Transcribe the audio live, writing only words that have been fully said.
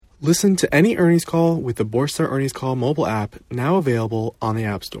Listen to any earnings call with the Borstar Earnings Call mobile app, now available on the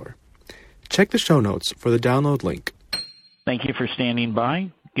App Store. Check the show notes for the download link. Thank you for standing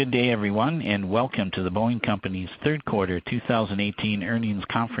by. Good day, everyone, and welcome to the Boeing Company's third quarter 2018 earnings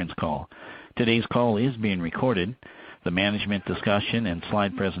conference call. Today's call is being recorded. The management discussion and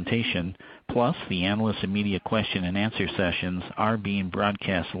slide presentation, plus the analyst and media question and answer sessions are being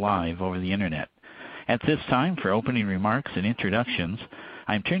broadcast live over the Internet. At this time, for opening remarks and introductions,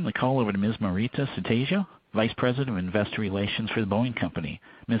 I'm turning the call over to Ms. Maurita Sutedja, Vice President of Investor Relations for the Boeing Company.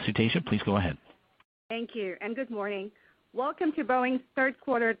 Ms. Sutedja, please go ahead. Thank you, and good morning. Welcome to Boeing's third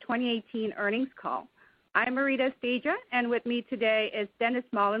quarter 2018 earnings call. I'm Maurita Sutedja, and with me today is Dennis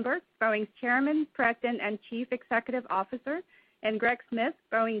Muilenburg, Boeing's Chairman, President, and Chief Executive Officer, and Greg Smith,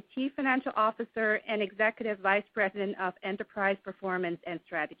 Boeing's Chief Financial Officer and Executive Vice President of Enterprise Performance and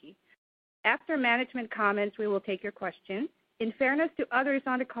Strategy. After management comments, we will take your questions. In fairness to others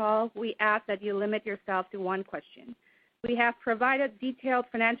on the call, we ask that you limit yourself to one question. We have provided detailed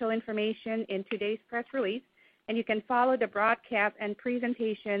financial information in today's press release, and you can follow the broadcast and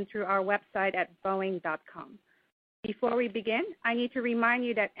presentation through our website at boeing.com. Before we begin, I need to remind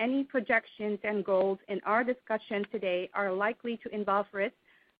you that any projections and goals in our discussion today are likely to involve risk,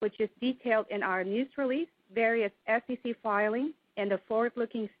 which is detailed in our news release, various SEC filings, and the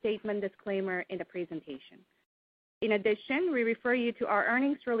forward-looking statement disclaimer in the presentation. In addition, we refer you to our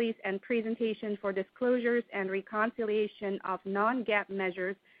earnings release and presentation for disclosures and reconciliation of non-GAAP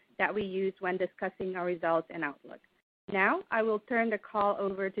measures that we use when discussing our results and outlook. Now, I will turn the call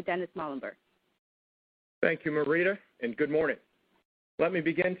over to Dennis Muilenburg. Thank you, Maurita, and good morning. Let me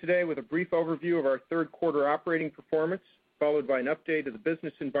begin today with a brief overview of our third quarter operating performance, followed by an update of the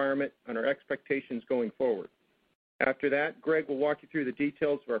business environment and our expectations going forward. After that, Greg will walk you through the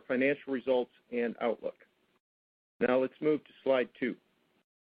details of our financial results and outlook. Now let's move to slide 2.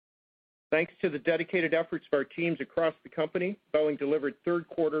 Thanks to the dedicated efforts of our teams across the company, Boeing delivered third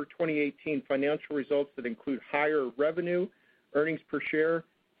quarter 2018 financial results that include higher revenue, earnings per share,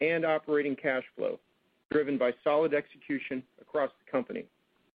 and operating cash flow, driven by solid execution across the company.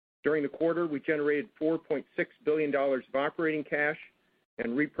 During the quarter, we generated $4.6 billion of operating cash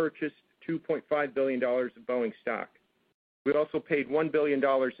and repurchased $2.5 billion of Boeing stock. We also paid $1 billion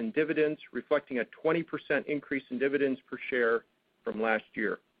in dividends, reflecting a 20% increase in dividends per share from last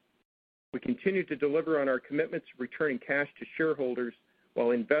year. We continue to deliver on our commitments of returning cash to shareholders while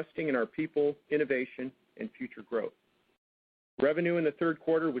investing in our people, innovation, and future growth. Revenue in the third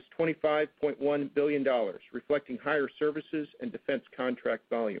quarter was $25.1 billion, reflecting higher services and defense contract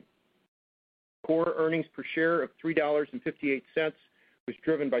volume. Core earnings per share of $3.58 was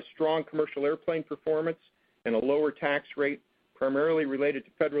driven by strong commercial airplane performance and a lower tax rate, primarily related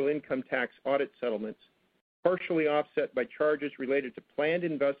to federal income tax audit settlements, partially offset by charges related to planned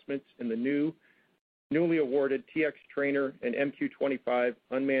investments in the newly awarded TX trainer and MQ-25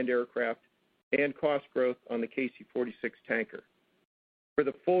 unmanned aircraft and cost growth on the KC-46 tanker. For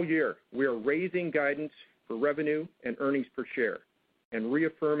the full year, we are raising guidance for revenue and earnings per share and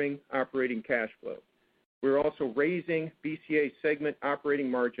reaffirming operating cash flow. We're also raising BCA segment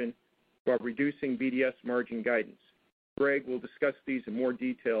operating margin while reducing BDS margin guidance. Greg will discuss these in more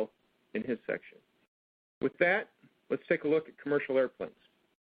detail in his section. With that, let's take a look at commercial airplanes.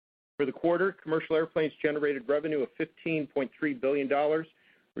 For the quarter, commercial airplanes generated revenue of $15.3 billion,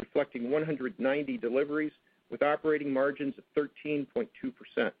 reflecting 190 deliveries with operating margins of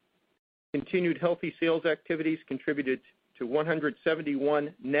 13.2%. Continued healthy sales activities contributed to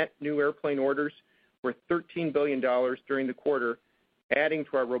 171 net new airplane orders worth $13 billion during the quarter, adding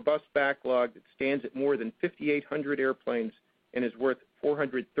to our robust backlog that stands at more than 5,800 airplanes and is worth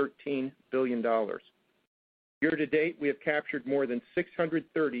 $413 billion. Year to date, we have captured more than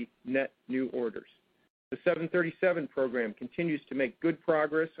 630 net new orders. The 737 program continues to make good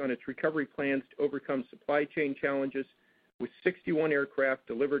progress on its recovery plans to overcome supply chain challenges, with 61 aircraft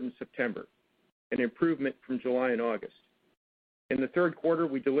delivered in September, an improvement from July and August. In the third quarter,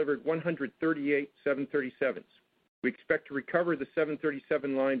 we delivered 138 737s. We expect to recover the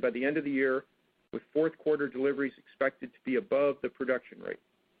 737 line by the end of the year, with fourth quarter deliveries expected to be above the production rate.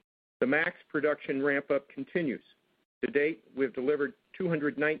 The MAX production ramp-up continues. To date, we have delivered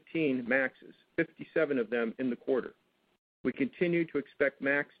 219 MAXes, 57 of them in the quarter. We continue to expect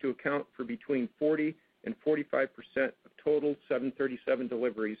MAX to account for between 40 and 45% of total 737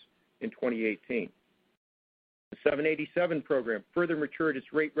 deliveries in 2018. The 787 program further matured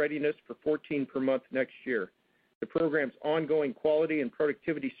its rate readiness for 14 per month next year. The program's ongoing quality and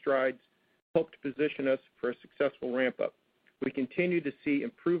productivity strides helped position us for a successful ramp-up. We continue to see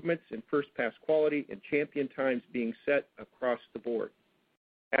improvements in first-pass quality and champion times being set across the board.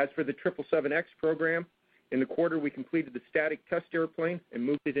 As for the 777X program, in the quarter we completed the static test airplane and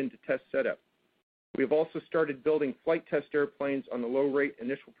moved it into test setup. We have also started building flight test airplanes on the low-rate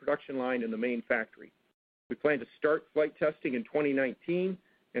initial production line in the main factory. We plan to start flight testing in 2019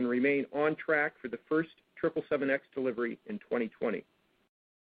 and remain on track for the first 777X delivery in 2020.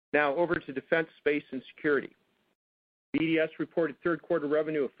 Now over to Defense, Space, and Security. BDS reported third quarter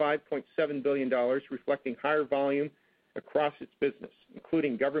revenue of $5.7 billion, reflecting higher volume across its business,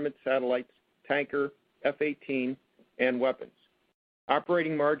 including government satellites, tanker, F-18, and weapons.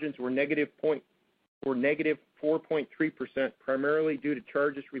 Operating margins were negative 4.3%, primarily due to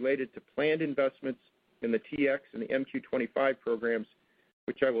charges related to planned investments in the TX and the MQ-25 programs,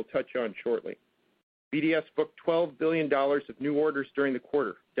 which I will touch on shortly. BDS booked $12 billion of new orders during the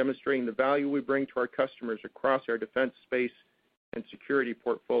quarter, demonstrating the value we bring to our customers across our defense, space, and security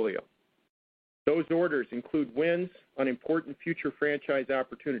portfolio. Those orders include wins on important future franchise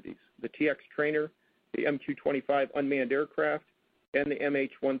opportunities, the TX trainer, the MQ-25 unmanned aircraft, and the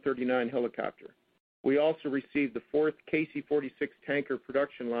MH-139 helicopter. We also received the fourth KC-46 tanker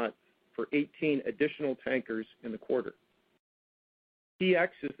production lot for 18 additional tankers in the quarter. TX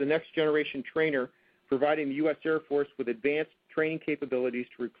is the next generation trainer, providing the U.S. Air Force with advanced training capabilities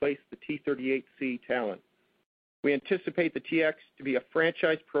to replace the T-38C Talon. We anticipate the TX to be a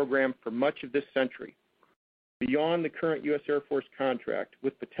franchise program for much of this century, beyond the current U.S. Air Force contract,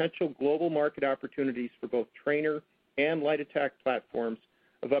 with potential global market opportunities for both trainer and light attack platforms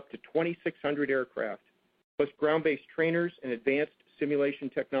of up to 2,600 aircraft, plus ground-based trainers and advanced simulation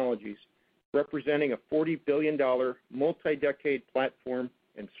technologies, representing a $40 billion multi-decade platform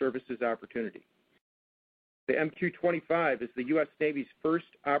and services opportunity. The MQ-25 is the U.S. Navy's first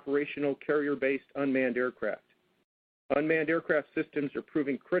operational carrier-based unmanned aircraft. Unmanned aircraft systems are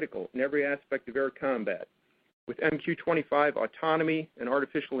proving critical in every aspect of air combat, with MQ-25 autonomy and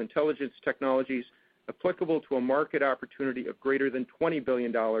artificial intelligence technologies applicable to a market opportunity of greater than $20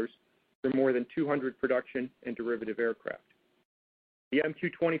 billion for more than 200 production and derivative aircraft. The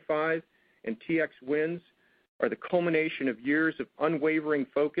MQ-25 and TX wins are the culmination of years of unwavering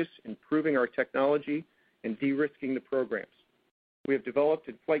focus in improving our technology and de-risking the programs. We have developed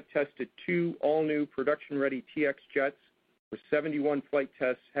and flight tested 2 all-new production-ready TX jets, with 71 flight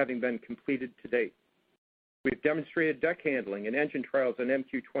tests having been completed to date. We have demonstrated deck handling and engine trials on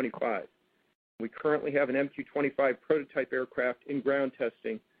MQ-25. We currently have an MQ-25 prototype aircraft in ground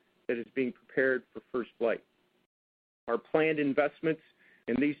testing that is being prepared for first flight. Our planned investments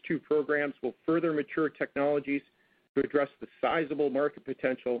in these 2 programs will further mature technologies to address the sizable market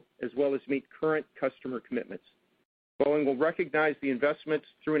potential as well as meet current customer commitments. Boeing will recognize the investments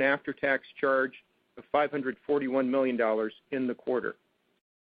through an after-tax charge of $541 million in the quarter.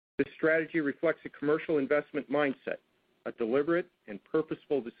 This strategy reflects a commercial investment mindset, a deliberate and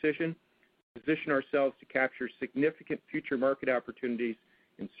purposeful decision to position ourselves to capture significant future market opportunities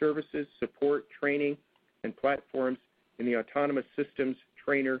in services, support, training, and platforms in the autonomous systems,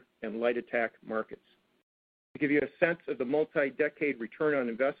 trainer, and light attack markets. To give you a sense of the multi-decade return on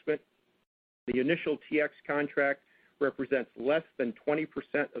investment, the initial TX contract represents less than 20%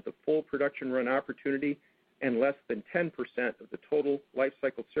 of the full production run opportunity and less than 10% of the total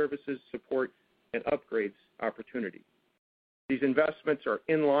lifecycle services, support, and upgrades opportunity. These investments are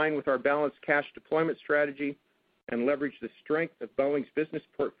in line with our balanced cash deployment strategy and leverage the strength of Boeing's business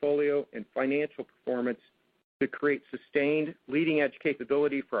portfolio and financial performance to create sustained leading-edge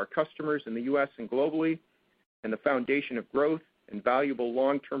capability for our customers in the U.S. and globally, and the foundation of growth and valuable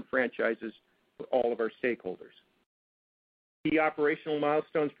long-term franchises for all of our stakeholders. Key operational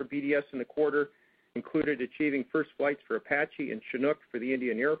milestones for BDS in the quarter included achieving first flights for Apache and Chinook for the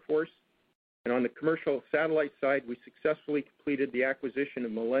Indian Air Force. And on the commercial satellite side, we successfully completed the acquisition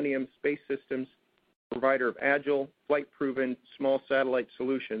of Millennium Space Systems, provider of agile, flight-proven, small satellite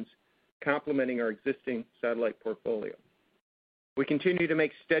solutions, complementing our existing satellite portfolio. We continue to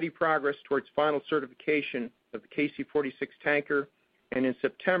make steady progress towards final certification of the KC-46 tanker, and in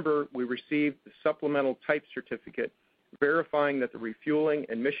September, we received the supplemental type certificate verifying that the refueling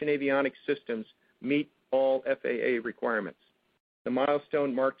and mission avionics systems meet all FAA requirements. The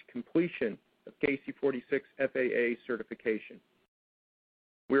milestone marked completion of KC-46 FAA certification.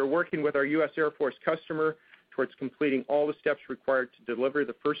 We are working with our U.S. Air Force customer towards completing all the steps required to deliver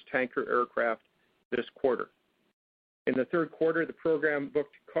the first tanker aircraft this quarter. In the third quarter, the program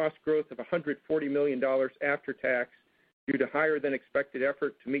booked cost growth of $140 million after tax due to higher than expected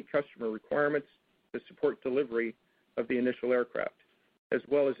effort to meet customer requirements to support delivery of the initial aircraft, as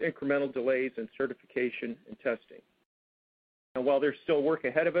well as incremental delays in certification and testing. And while there's still work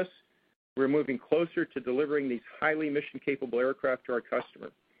ahead of us, We're moving closer to delivering these highly mission-capable aircraft to our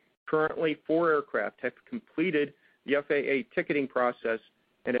customer. Currently, 4 aircraft have completed the FAA ticketing process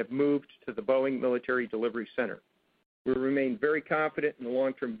and have moved to the Boeing Military Delivery Center. We remain very confident in the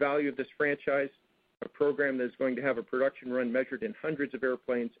long-term value of this franchise, a program that is going to have a production run measured in hundreds of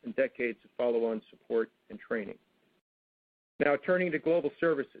airplanes and decades of follow-on support and training. Now turning to global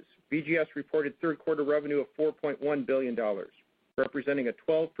services, BGS reported third quarter revenue of $4.1 billion, representing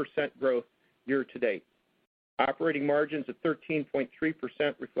a 12% growth year to date. Operating margins of 13.3%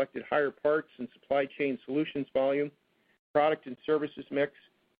 reflected higher parts and supply chain solutions volume, product and services mix,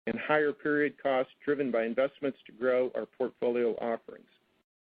 and higher period costs driven by investments to grow our portfolio offerings.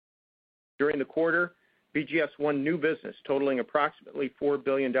 During the quarter, BGS won new business totaling approximately $4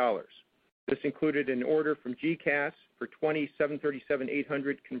 billion. This included an order from GCAS for 20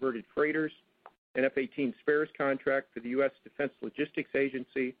 737-800 converted freighters, an F-18 spares contract for the U.S. Defense Logistics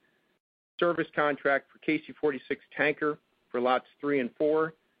Agency, service contract for KC-46 tanker for lots 3 and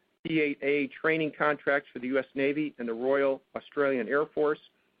 4, P-8A training contracts for the U.S. Navy and the Royal Australian Air Force,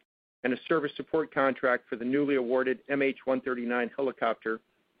 and a service support contract for the newly awarded MH-139 helicopter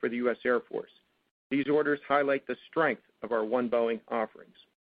for the U.S. Air Force. These orders highlight the strength of our One Boeing offerings.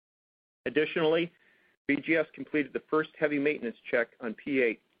 Additionally, BGS completed the first heavy maintenance check on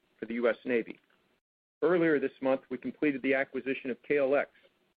P-8 for the U.S. Navy. Earlier this month, we completed the acquisition of KLX,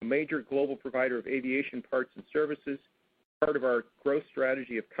 a major global provider of aviation parts and services, part of our growth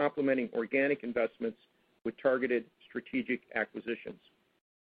strategy of complementing organic investments with targeted strategic acquisitions.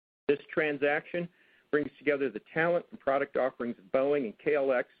 This transaction brings together the talent and product offerings of Boeing and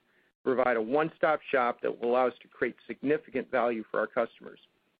KLX to provide a one-stop shop that will allow us to create significant value for our customers.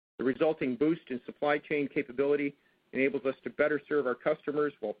 The resulting boost in supply chain capability enables us to better serve our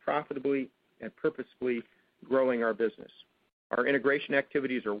customers while profitably and purposefully growing our business. Our integration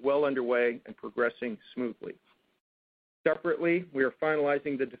activities are well underway and progressing smoothly. Separately, we are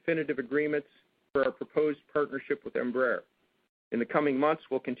finalizing the definitive agreements for our proposed partnership with Embraer. In the coming months,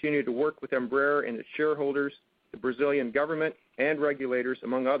 we'll continue to work with Embraer and its shareholders, the Brazilian government, and regulators,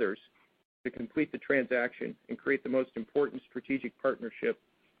 among others, to complete the transaction and create the most important strategic partnership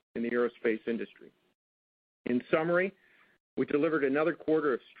in the aerospace industry. In summary, we delivered another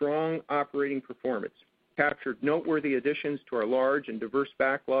quarter of strong operating performance, captured noteworthy additions to our large and diverse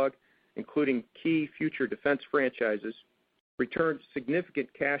backlog, including key future defense franchises, returned significant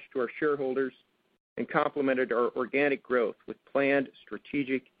cash to our shareholders, and complemented our organic growth with planned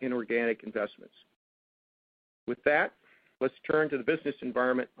strategic inorganic investments. With that, let's turn to the business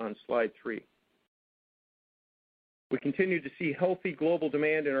environment on slide 3. We continue to see healthy global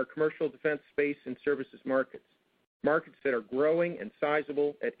demand in our commercial defense, space, and services markets that are growing and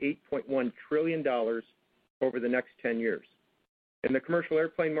sizable at $8.1 trillion over the next 10 years. In the commercial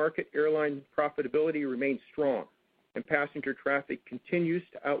airplane market, airline profitability remains strong, and passenger traffic continues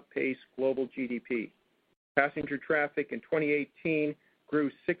to outpace global GDP. Passenger traffic in 2018 grew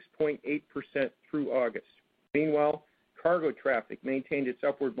 6.8% through August. Meanwhile, cargo traffic maintained its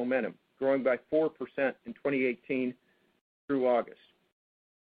upward momentum, growing by 4% in 2018 through August.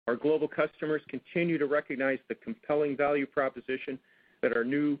 Our global customers continue to recognize the compelling value proposition that our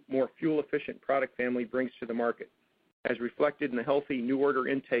new, more fuel-efficient product family brings to the market, as reflected in the healthy new order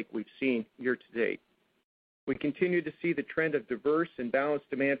intake we've seen year to date. We continue to see the trend of diverse and balanced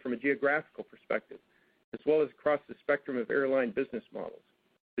demand from a geographical perspective, as well as across the spectrum of airline business models.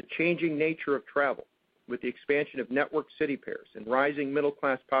 The changing nature of travel, with the expansion of network city pairs and rising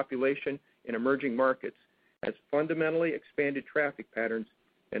middle-class population in emerging markets, has fundamentally expanded traffic patterns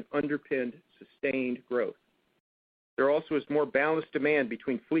and underpinned sustained growth. There also is more balanced demand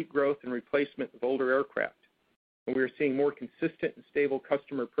between fleet growth and replacement of older aircraft, and we are seeing more consistent and stable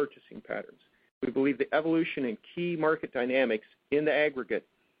customer purchasing patterns. We believe the evolution in key market dynamics in the aggregate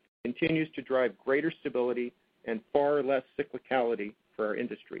continues to drive greater stability and far less cyclicality for our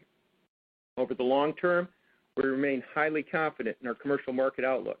industry. Over the long term, we remain highly confident in our commercial market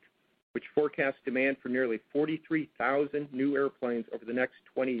outlook, which forecasts demand for nearly 43,000 new airplanes over the next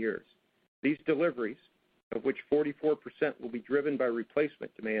 20 years. These deliveries, of which 44% will be driven by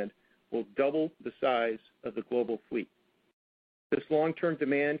replacement demand, will double the size of the global fleet. This long-term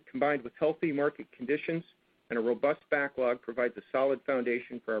demand, combined with healthy market conditions and a robust backlog, provides a solid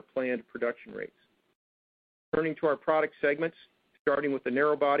foundation for our planned production rates. Turning to our product segments, starting with the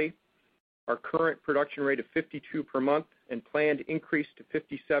narrow body, our current production rate of 52 per month and planned increase to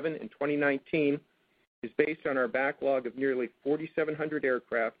 57 in 2019 is based on our backlog of nearly 4,700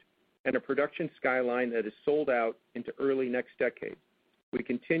 aircraft and a production skyline that is sold out into early next decade. We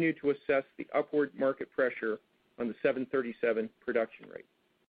continue to assess the upward market pressure on the 737 production rate.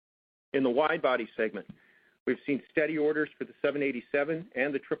 In the wide-body segment, we've seen steady orders for the 787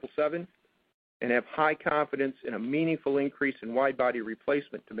 and the 777 and have high confidence in a meaningful increase in wide-body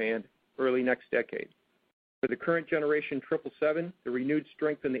replacement demand early next decade. For the current generation 777, the renewed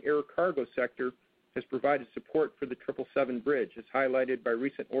strength in the air cargo sector has provided support for the 777 bridge, as highlighted by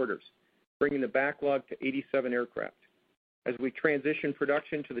recent orders, bringing the backlog to 87 aircraft. As we transition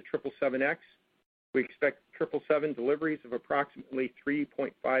production to the 777X, we expect 777 deliveries of approximately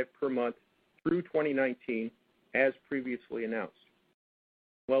 3.5 per month through 2019, as previously announced.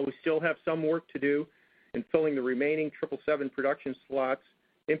 While we still have some work to do in filling the remaining 777 production slots,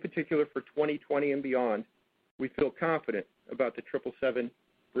 in particular for 2020 and beyond, we feel confident about the 777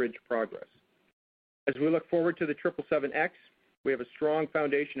 bridge progress. As we look forward to the 777X, we have a strong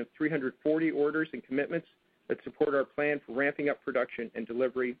foundation of 340 orders and commitments that support our plan for ramping up production and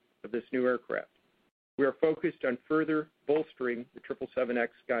delivery of this new aircraft. We are focused on further bolstering the 777X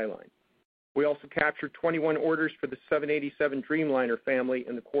skyline. We also captured 21 orders for the 787 Dreamliner family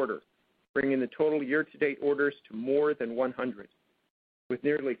in the quarter, bringing the total year-to-date orders to more than 100. With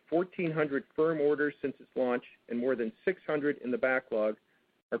nearly 1,400 firm orders since its launch and more than 600 in the backlog,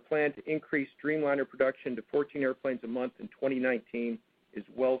 our plan to increase Dreamliner production to 14 airplanes a month in 2019 is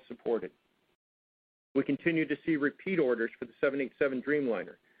well supported. We continue to see repeat orders for the 787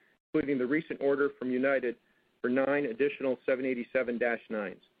 Dreamliner, including the recent order from United for 9 additional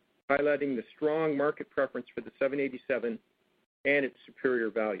 787-9s, highlighting the strong market preference for the 787 and its superior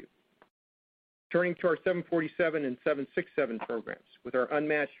value. Turning to our 747 and 767 programs, with our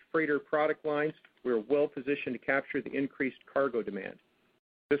unmatched freighter product lines, we are well positioned to capture the increased cargo demand.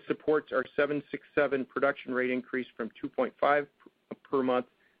 This supports our 767 production rate increase from 2.5 per month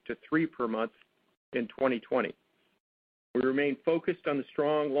to 3 per month in 2020. We remain focused on the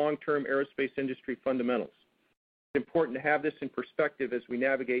strong long-term aerospace industry fundamentals. It's important to have this in perspective as we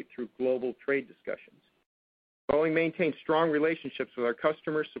navigate through global trade discussions. Boeing maintains strong relationships with our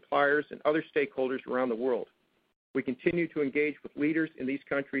customers, suppliers, and other stakeholders around the world. We continue to engage with leaders in these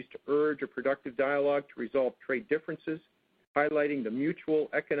countries to urge a productive dialogue to resolve trade differences, highlighting the mutual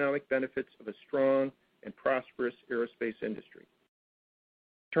economic benefits of a strong and prosperous aerospace industry.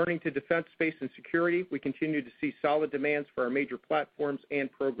 Turning to defense, space, and security, we continue to see solid demands for our major platforms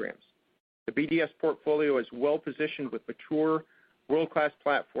and programs. The BDS portfolio is well positioned with mature, world-class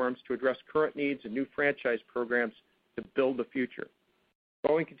platforms to address current needs and new franchise programs to build the future.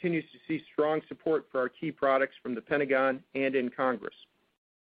 Boeing continues to see strong support for our key products from the Pentagon and in Congress.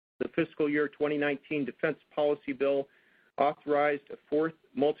 The fiscal year 2019 Defense Policy Bill authorized a fourth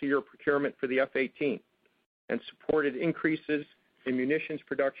multi-year procurement for the F-18 and supported increases in munitions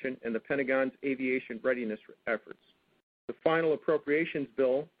production and the Pentagon's aviation readiness efforts. The final appropriations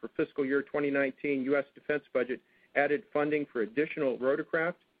bill for fiscal year 2019 U.S. defense budget added funding for additional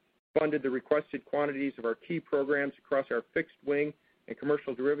rotorcraft, funded the requested quantities of our key programs across our fixed-wing and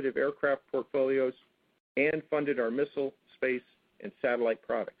commercial derivative aircraft portfolios, and funded our missile, space, and satellite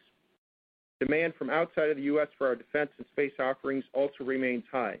products. Demand from outside of the U.S. for our defense and space offerings also remains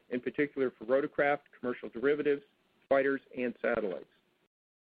high, in particular for rotorcraft, commercial derivatives, fighters, and satellites.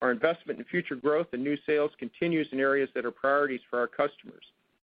 Our investment in future growth and new sales continues in areas that are priorities for our customers.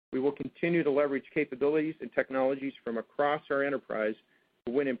 We will continue to leverage capabilities and technologies from across our enterprise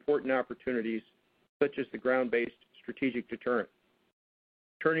to win important opportunities, such as the ground-based strategic deterrent.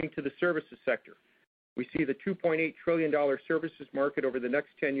 Turning to the services sector, we see the $2.8 trillion services market over the next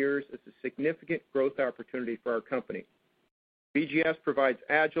 10 years as a significant growth opportunity for our company. BGS provides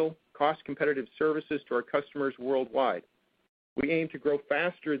agile, cost-competitive services to our customers worldwide. We aim to grow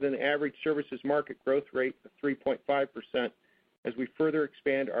faster than the average services market growth rate of 3.5% as we further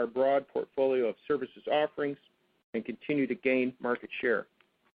expand our broad portfolio of services offerings and continue to gain market share.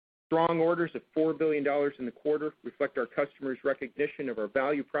 Strong orders of $4 billion in the quarter reflect our customers' recognition of our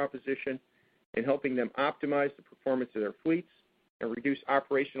value proposition in helping them optimize the performance of their fleets and reduce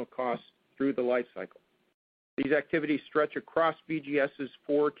operational costs through the life cycle. These activities stretch across BGS's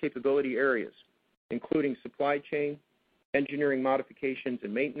 4 capability areas, including supply chain, engineering modifications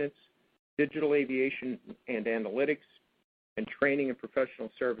and maintenance, digital aviation and analytics, and training and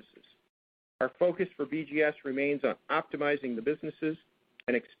professional services. Our focus for BGS remains on optimizing the businesses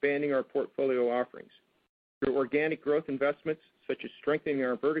and expanding our portfolio offerings. Through organic growth investments, such as strengthening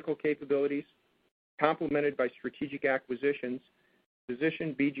our vertical capabilities, complemented by strategic acquisitions,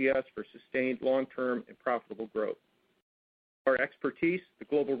 position BGS for sustained long-term and profitable growth. Our expertise, the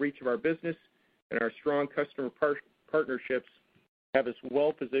global reach of our business, and our strong customer partnerships have us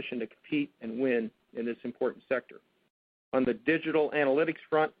well positioned to compete and win in this important sector. On the digital analytics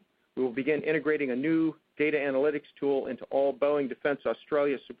front, We will begin integrating a new data analytics tool into all Boeing Defense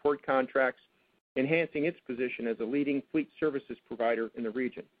Australia support contracts, enhancing its position as a leading fleet services provider in the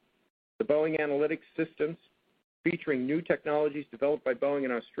region. The Boeing Analytics systems, featuring new technologies developed by Boeing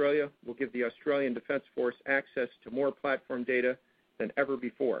in Australia, will give the Australian Defence Force access to more platform data than ever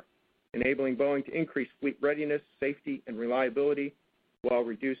before, enabling Boeing to increase fleet readiness, safety, and reliability while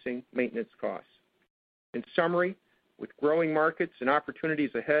reducing maintenance costs. In summary, with growing markets and opportunities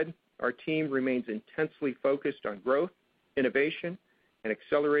ahead, our team remains intensely focused on growth, innovation, and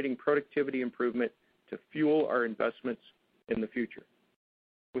accelerating productivity improvement to fuel our investments in the future.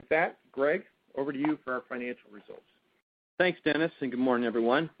 With that, Greg, over to you for our financial results. Thanks, Dennis, and good morning,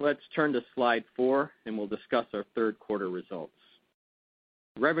 everyone. Let's turn to slide 4, and we'll discuss our third quarter results.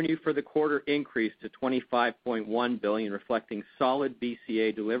 Revenue for the quarter increased to $25.1 billion, reflecting solid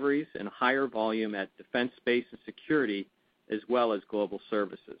BCA deliveries and higher volume at Defense, Space, and Security, as well as Global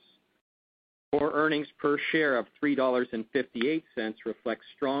Services. Core earnings per share of $3.58 reflects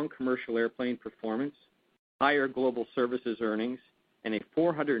strong commercial airplane performance, higher Global Services earnings, and a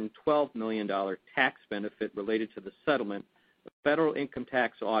 $412 million tax benefit related to the settlement of federal income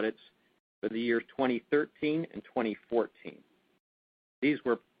tax audits for the years 2013 and 2014. These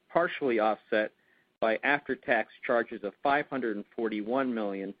were partially offset by after-tax charges of $541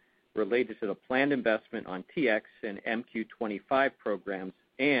 million related to the planned investment on TX and MQ-25 programs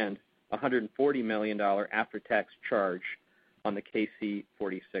and $140 million after-tax charge on the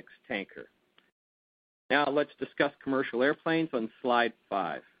KC-46 tanker. Now let's discuss commercial airplanes on slide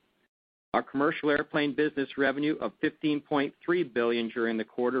 5. Our commercial airplane business revenue of $15.3 billion during the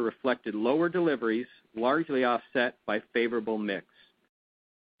quarter reflected lower deliveries, largely offset by favorable mix.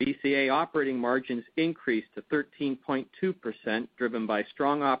 BCA operating margins increased to 13.2%, driven by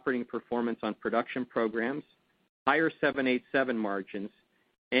strong operating performance on production programs, higher 787 margins,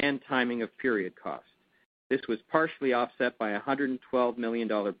 and timing of period costs. This was partially offset by a $112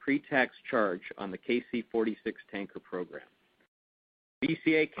 million pre-tax charge on the KC-46 tanker program.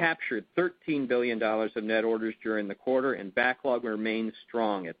 BCA captured $13 billion of net orders during the quarter, and backlog remains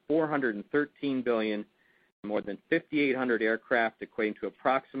strong at $413 billion, more than 5,800 aircraft, equating to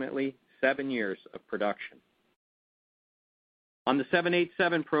approximately 7 years of production. On the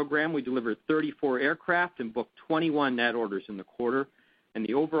 787 program, we delivered 34 aircraft and booked 21 net orders in the quarter, and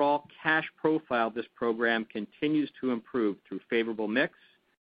the overall cash profile of this program continues to improve through favorable mix,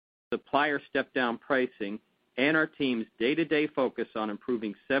 supplier step-down pricing, and our team's day-to-day focus on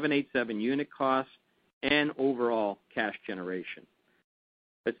improving 787 unit costs and overall cash generation.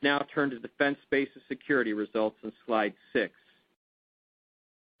 Let's now turn to Defense, Space, and Security results on slide 6.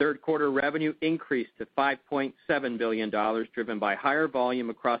 Third quarter revenue increased to $5.7 billion, driven by higher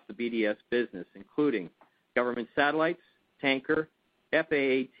volume across the BDS business, including government satellites, tanker,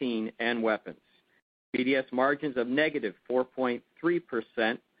 FA-18, and weapons. BDS margins of negative 4.3%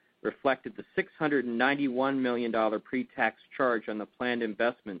 reflected the $691 million pre-tax charge on the planned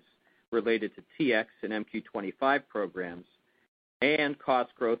investments related to TX and MQ-25 programs, and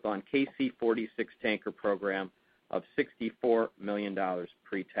cost growth on KC-46 tanker program of $64 million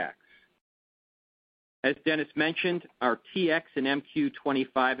pre-tax. As Dennis mentioned, our TX and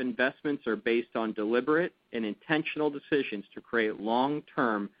MQ-25 investments are based on deliberate and intentional decisions to create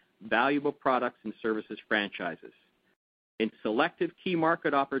long-term valuable products and services franchises. In selective key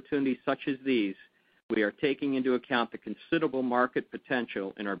market opportunities such as these, we are taking into account the considerable market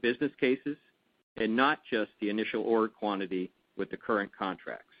potential in our business cases and not just the initial order quantity with the current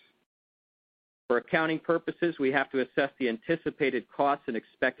contracts. For accounting purposes, we have to assess the anticipated costs and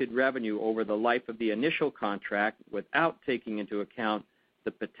expected revenue over the life of the initial contract without taking into account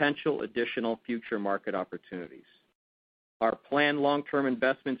the potential additional future market opportunities. Our planned long-term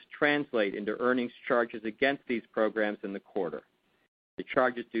investments translate into earnings charges against these programs in the quarter. The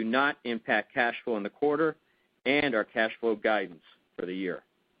charges do not impact cash flow in the quarter and our cash flow guidance for the year.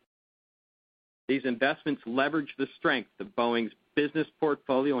 These investments leverage the strength of Boeing's business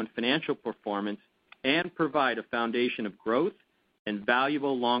portfolio and financial performance and provide a foundation of growth and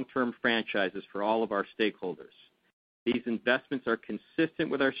valuable long-term franchises for all of our stakeholders. These investments are consistent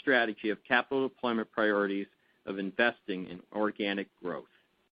with our strategy of capital deployment priorities of investing in organic growth.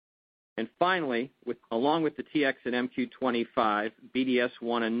 And finally, along with the TX and MQ-25, BDS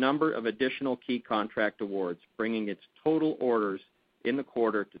won a number of additional key contract awards, bringing its total orders in the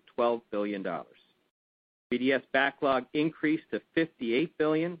quarter to $12 billion. BDS backlog increased to $58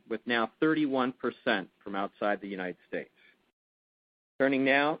 billion, with now 31% from outside the United States. Turning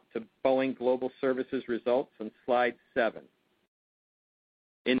now to Boeing Global Services results on slide 7.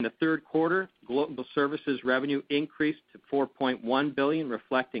 In the third quarter, Global Services revenue increased to $4.1 billion,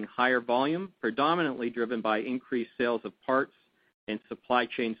 reflecting higher volume, predominantly driven by increased sales of parts and supply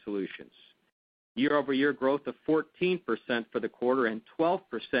chain solutions. Year-over-year growth of 14% for the quarter and 12%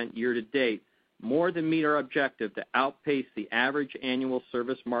 year-to-date more than meet our objective to outpace the average annual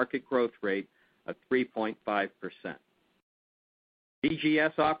service market growth rate of 3.5%.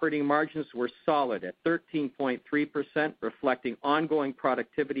 BGS operating margins were solid at 13.3%, reflecting ongoing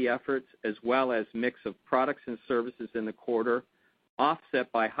productivity efforts as well as mix of products and services in the quarter,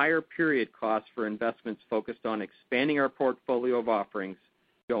 offset by higher period costs for investments focused on expanding our portfolio of offerings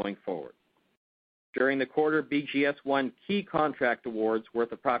going forward. During the quarter, BGS won key contract awards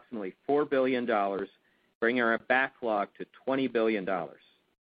worth approximately $4 billion, bringing our backlog to $20 billion.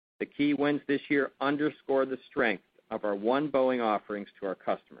 The key wins this year underscore the strength of our One Boeing offerings to our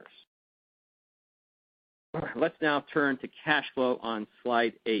customers. Let's now turn to cash flow on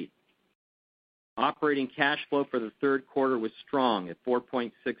slide 8. Operating cash flow for the third quarter was strong at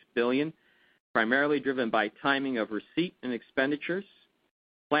 $4.6 billion, primarily driven by timing of receipt and expenditures,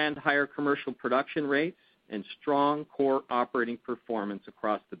 planned higher commercial production rates, and strong core operating performance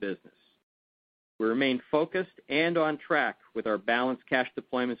across the business. We remain focused and on track with our balanced cash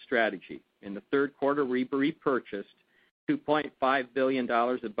deployment strategy. In the third quarter, we repurchased $2.5 billion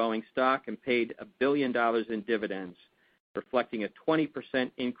of Boeing stock and paid $1 billion in dividends, reflecting a 20%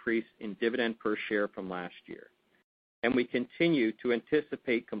 increase in dividend per share from last year. And we continue to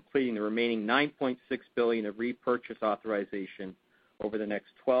anticipate completing the remaining $9.6 billion of repurchase authorization over the next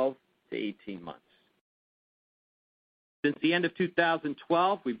 12 to 18 months. Since the end of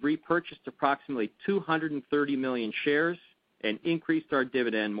 2012, we've repurchased approximately 230 million shares and increased our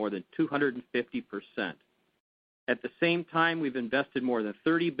dividend more than 250%. At the same time, we've invested more than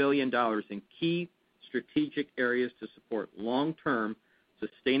 $30 billion in key strategic areas to support long-term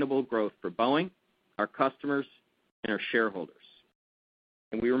sustainable growth for Boeing, our customers, and our shareholders.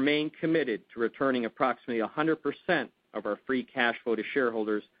 And we remain committed to returning approximately 100% of our free cash flow to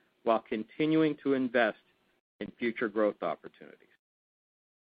shareholders while continuing to invest in future growth opportunities.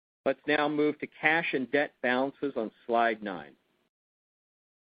 Let's now move to cash and debt balances on slide 9.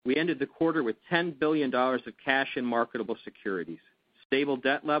 We ended the quarter with $10 billion of cash and marketable securities, stable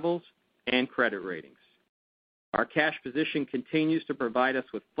debt levels, and credit ratings. Our cash position continues to provide us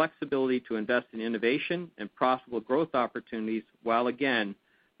with flexibility to invest in innovation and profitable growth opportunities while again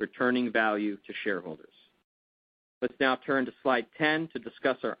returning value to shareholders. Let's now turn to slide 10 to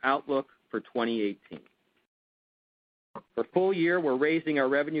discuss our outlook for 2018. For full year, we're raising our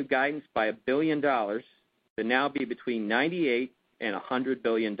revenue guidance by $1 billion to now be between $98 and $100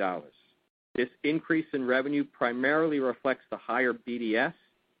 billion. This increase in revenue primarily reflects the higher BDS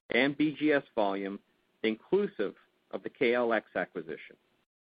and BGS volume, inclusive of the KLX acquisition.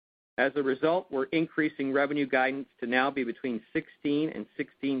 As a result, we're increasing revenue guidance to now be between $16 and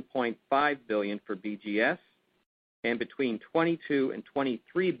 $16.5 billion for BGS and between $22 and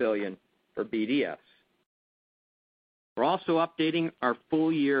 $23 billion for BDS. We're also updating our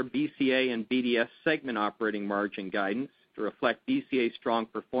full-year BCA and BDS segment operating margin guidance to reflect BCA's strong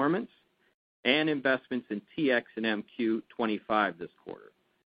performance and investments in TX and MQ-25 this quarter.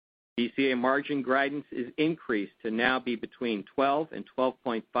 BCA margin guidance is increased to now be between 12 and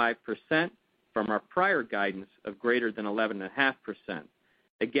 12.5% from our prior guidance of greater than 11.5%,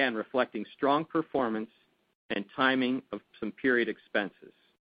 again reflecting strong performance and timing of some period expenses.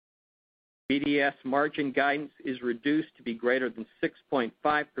 BDS margin guidance is reduced to be greater than 6.5%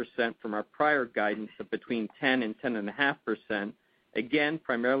 from our prior guidance of between 10 and 10.5%, again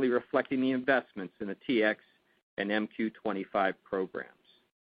primarily reflecting the investments in the TX and MQ-25 programs.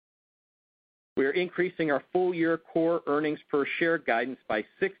 We are increasing our full-year core earnings per share guidance by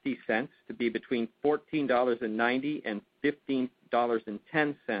 60 cents to be between $14.90 and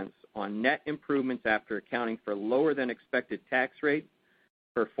 $15.10 on net improvements after accounting for lower than expected tax rate,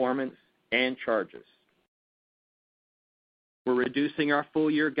 performance, and charges. We're reducing our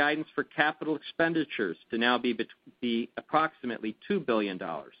full-year guidance for capital expenditures to now be approximately $2 billion,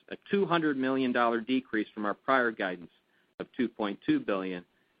 a $200 million decrease from our prior guidance of $2.2 billion,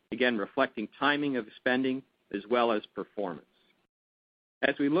 again reflecting timing of spending as well as performance.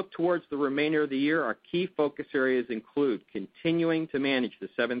 As we look towards the remainder of the year, our key focus areas include continuing to manage the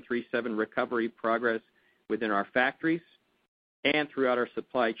 737 recovery progress within our factories and throughout our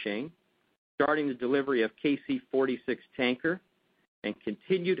supply chain, starting the delivery of KC-46 tanker, and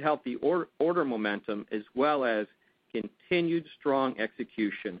continued healthy order momentum as well as continued strong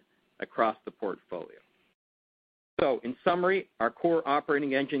execution across the portfolio. So, in summary, our core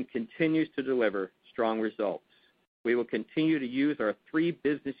operating engine continues to deliver strong results. We will continue to use our 3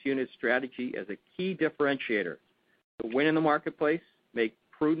 business unit strategy as a key differentiator to win in the marketplace, make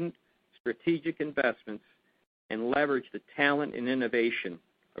prudent strategic investments, and leverage the talent and innovation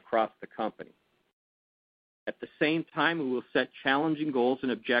across the company. At the same time, we will set challenging goals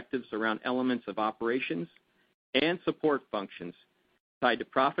and objectives around elements of operations and support functions tied to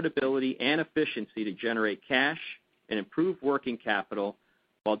profitability and efficiency to generate cash and improve working capital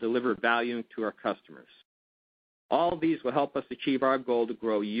while deliver value to our customers. All of these will help us achieve our goal to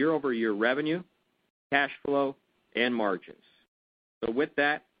grow year-over-year revenue, cash flow, and margins. So with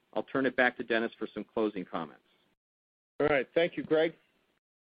that, I'll turn it back to Dennis for some closing comments. All right. Thank you, Greg.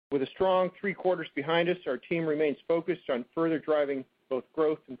 With a strong 3 quarters behind us, our team remains focused on further driving both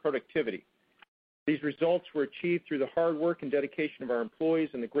growth and productivity. These results were achieved through the hard work and dedication of our employees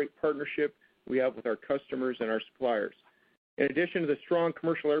and the great partnership we have with our customers and our suppliers. In addition to the strong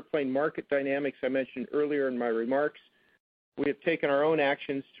commercial airplane market dynamics I mentioned earlier in my remarks, we have taken our own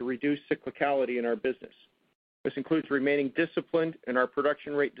actions to reduce cyclicality in our business. This includes remaining disciplined in our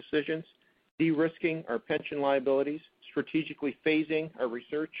production rate decisions, de-risking our pension liabilities, strategically phasing our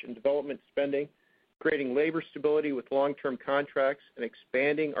research and development spending, creating labor stability with long-term contracts, and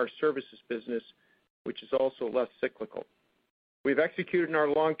expanding our services business, which is also less cyclical. We've executed in our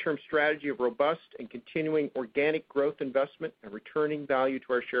long-term strategy of robust and continuing organic growth investment and returning value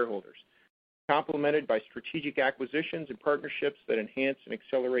to our shareholders, complemented by strategic acquisitions and partnerships that enhance and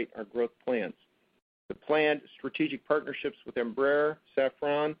accelerate our growth plans. The planned strategic partnerships with Embraer,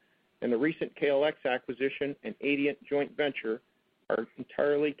 Safran, and the recent KLX acquisition and Adient joint venture are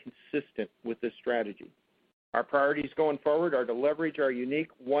entirely consistent with this strategy. Our priorities going forward are to leverage our unique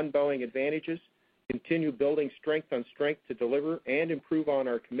One Boeing advantages, continue building strength on strength to deliver and improve on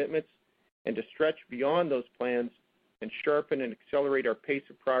our commitments, and to stretch beyond those plans and sharpen and accelerate our pace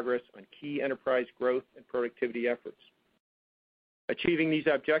of progress on key enterprise growth and productivity efforts. Achieving these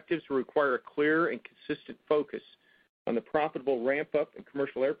objectives will require a clear and consistent focus on the profitable ramp-up in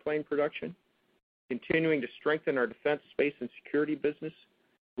commercial airplane production, continuing to strengthen our defense, space, and security business,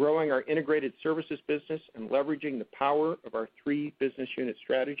 growing our integrated services business and leveraging the power of our 3 business unit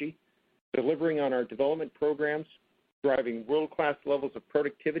strategy, delivering on our development programs, driving world-class levels of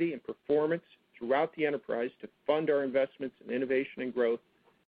productivity and performance throughout the enterprise to fund our investments in innovation and growth,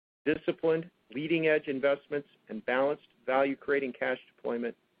 disciplined, leading-edge investments, and balanced value-creating cash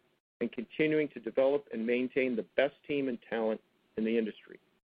deployment, and continuing to develop and maintain the best team and talent in the industry.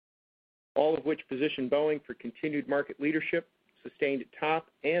 All of which position Boeing for continued market leadership, sustained top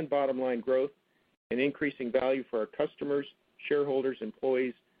and bottom line growth, and increasing value for our customers, shareholders,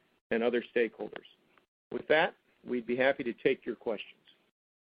 employees, and other stakeholders. With that, we'd be happy to take your questions.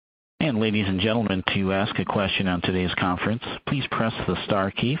 And ladies and gentlemen, to ask a question on today's conference, please press the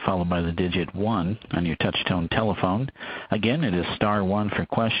star key followed by the digit 1 on your touch-tone telephone. Again, it is star 1 for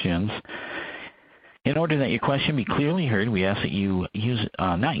questions. In order that your question be clearly heard, we ask that you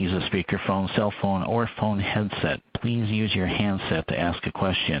not use a speakerphone, cell phone, or phone headset. Please use your handset to ask a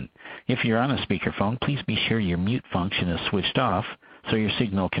question. If you're on a speakerphone, please be sure your mute function is switched off so your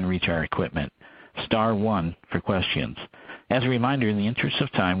signal can reach our equipment. Star 1 for questions. As a reminder, in the interest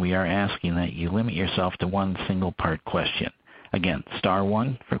of time, we are asking that you limit yourself to 1 single part question. Again, star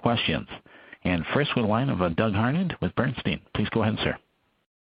 1 for questions. And first with the line of Doug Harned with Bernstein. Please go ahead, sir.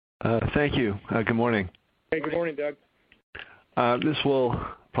 Thank you. Good morning. Hey, good morning, Doug. This will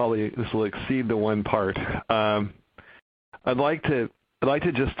exceed the 1 part. I'd like to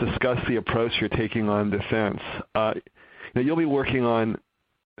just discuss the approach you're taking on defense. You'll be working on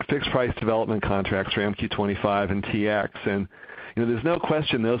fixed price development contracts for MQ-25 and TX, and there's no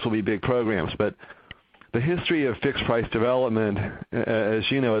question those will be big programs, but the history of fixed price development, as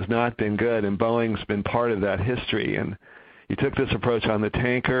you know, has not been good, and Boeing's been part of that history. And you took this approach on the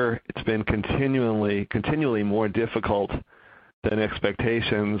tanker. It's been continually more difficult than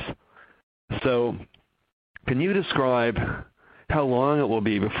expectations. So can you describe how long it will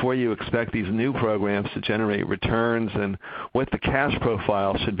be before you expect these new programs to generate returns and what the cash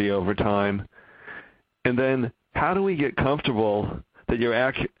profile should be over time? And then how do we get comfortable that you're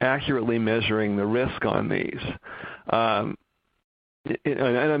accurately measuring the risk on these? And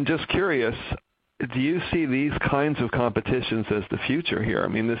I'm just curious, do you see these kinds of competitions as the future here? I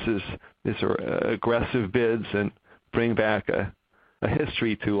mean, these are aggressive bids and bring back a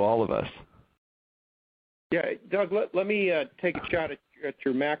history to all of us. Yeah, Doug, let me take a shot at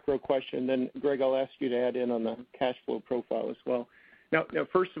your macro question, then Greg, I'll ask you to add in on the cash flow profile as well. Now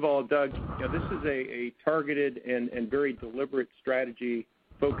first of all, Doug, this is a targeted and very deliberate strategy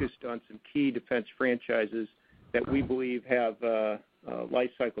focused on some key defense franchises that we believe have life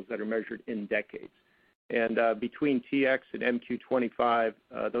cycles that are measured in decades. And between TX and MQ-25,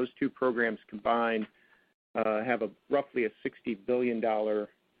 those two programs combined have roughly a $60 billion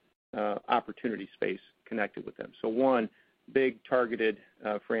opportunity space connected with them. So one, big targeted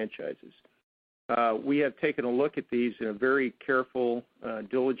franchises. We have taken a look at these in a very careful,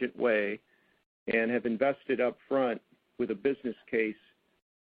 diligent way and have invested up front with a business case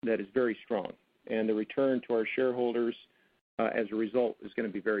that is very strong. And the return to our shareholders as a result is going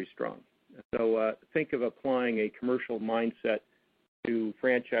to be very strong. So think of applying a commercial mindset to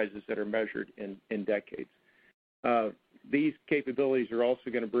franchises that are measured in decades. These capabilities are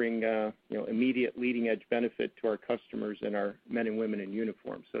also going to bring immediate leading-edge benefit to our customers and our men and women in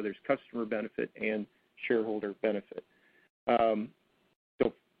uniform. So there's customer benefit and shareholder benefit.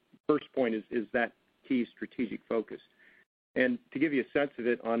 So first point is that key strategic focus. And to give you a sense of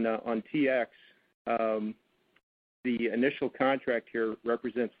it, on TX, the initial contract here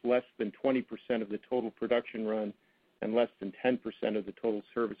represents less than 20% of the total production run and less than 10% of the total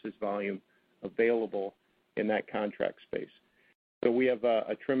services volume available in that contract space. So we have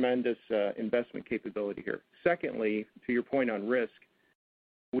a tremendous investment capability here. Secondly, to your point on risk,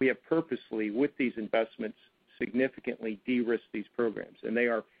 we have purposely, with these investments, significantly de-risked these programs, and they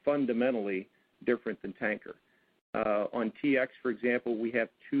are fundamentally different than tanker. On TX, for example, we have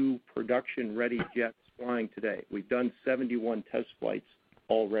 2 production-ready jets flying today. We've done 71 test flights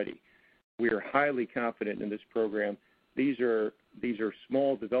already. We are highly confident in this program. These are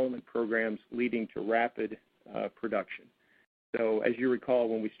small development programs leading to rapid production. So as you recall,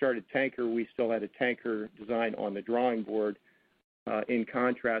 when we started tanker, we still had a tanker design on the drawing board. In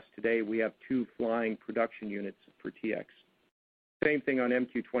contrast, today we have 2 flying production units for TX. Same thing on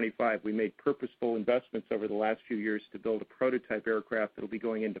MQ-25. We made purposeful investments over the last few years to build a prototype aircraft that will be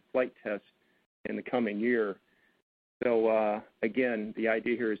going into flight tests in the coming year. So again, the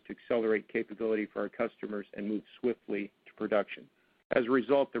idea here is to accelerate capability for our customers and move swiftly to production. As a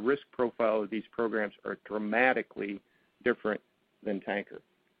result, the risk profile of these programs are dramatically different than tanker.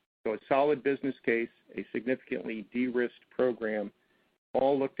 So a solid business case, a significantly de-risked program,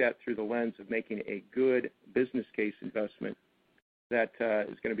 all looked at through the lens of making a good business case investment that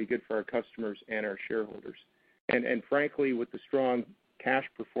is going to be good for our customers and our shareholders. And frankly, with the strong cash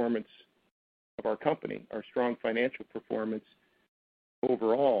performance of our company, our strong financial performance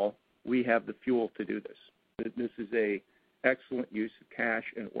overall, we have the fuel to do this. This is a excellent use of cash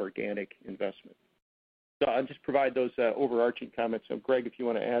and organic investment. So I'll just provide those overarching comments. So Greg, if you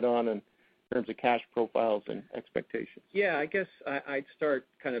want to add on in terms of cash profiles and expectations. Yeah, I guess I'd start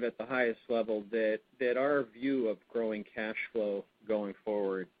kind of at the highest level that our view of growing cash flow going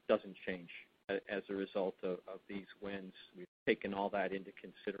forward doesn't change as a result of these wins. We've taken all that into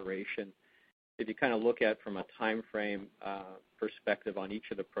consideration. If you kind of look at from a time frame perspective on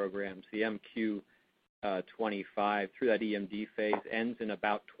each of the programs, the MQ-25 through that EMD phase ends in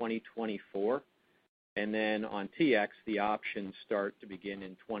about 2024. And then on TX, the options start to begin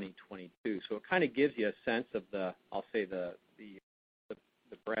in 2022. So it kind of gives you a sense of the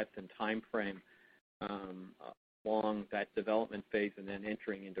breadth and time frame along that development phase and then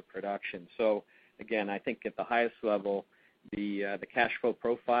entering into production. So again, I think at the highest level, the cash flow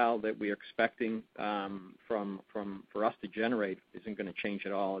profile that we are expecting for us to generate isn't going to change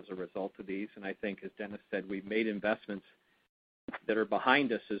at all as a result of these. And I think, as Dennis said, we've made investments that are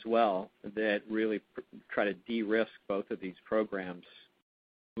behind us as well that really try to de-risk both of these programs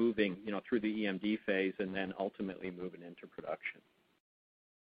moving through the EMD phase and then ultimately moving into production.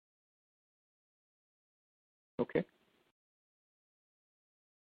 Okay.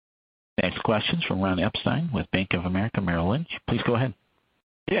 Next question's from Ron Epstein with Bank of America Merrill Lynch. Please go ahead.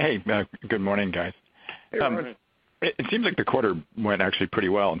 Yeah, hey, good morning, guys. Hey, Ron. It seems like the quarter went actually pretty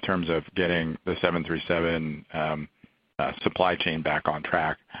well in terms of getting the 737 supply chain back on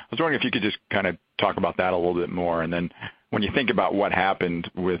track. I was wondering if you could just kind of talk about that a little bit more. And then when you think about what happened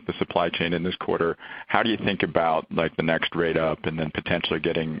with the supply chain in this quarter, how do you think about like the next rate up and then potentially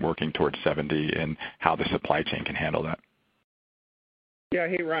working towards 70 and how the supply chain can handle that? Yeah,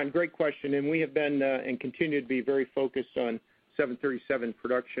 hey, Ron, great question. And we have been and continue to be very focused on 737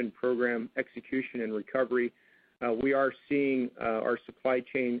 production program execution and recovery. We are seeing our supply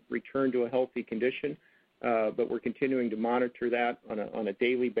chain return to a healthy condition. But we're continuing to monitor that on a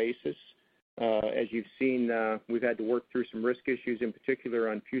daily basis. As you've seen, we've had to work through some risk issues, in particular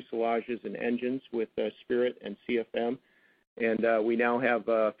on fuselages and engines with Spirit and CFM. And we now have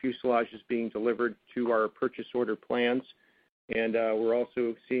fuselages being delivered to our purchase order plans. And we're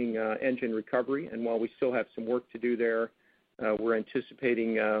also seeing engine recovery. And while we still have some work to do there, we're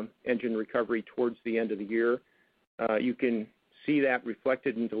anticipating engine recovery towards the end of the year. You can see that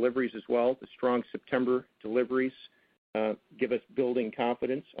reflected in deliveries as well. The strong September deliveries give us building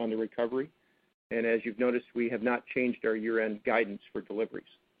confidence on the recovery. And as you've noticed, we have not changed our year-end guidance for deliveries.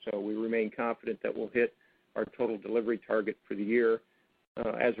 So we remain confident that we'll hit our total delivery target for the year.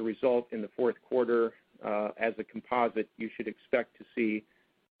 As a result, in the fourth quarter, as a composite, you should expect to see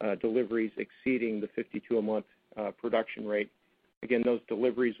deliveries exceeding the 52 a month production rate. Again, those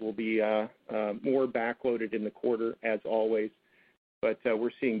deliveries will be more backloaded in the quarter, as always, but we're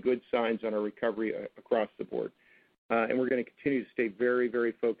seeing good signs on our recovery across the board. And we're going to continue to stay very,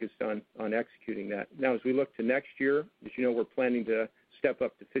 very focused on executing that. Now, as we look to next year, as you know, we're planning to step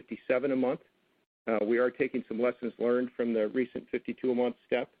up to 57 a month. We are taking some lessons learned from the recent 52 a month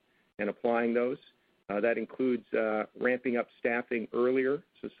step and applying those. That includes ramping up staffing earlier.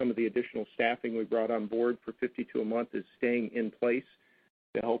 So some of the additional staffing we brought on board for 52 a month is staying in place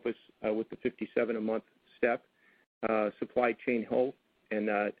to help us with the 57 a month step. Supply chain health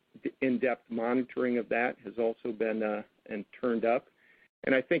and in-depth monitoring of that has also been and turned up.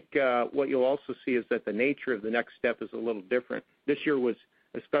 And I think what you'll also see is that the nature of the next step is a little different. This year was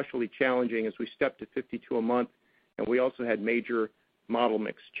especially challenging as we stepped to 52 a month, and we also had major model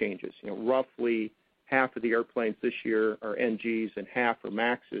mix changes. You know, roughly half of the airplanes this year are NGs and half are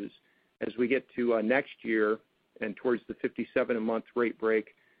MAXs. As we get to next year and towards the 57 a month rate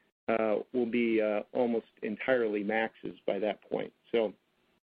break, will be almost entirely MAXs by that point. So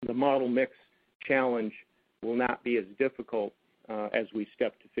the model mix challenge will not be as difficult as we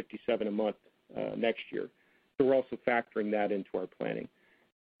step to 57 a month next year. So we're also factoring that into our planning.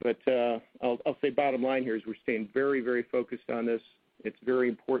 But I'll say bottom line here is we're staying very, very focused on this. It's very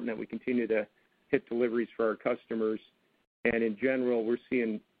important that we continue to hit deliveries for our customers. And in general, we're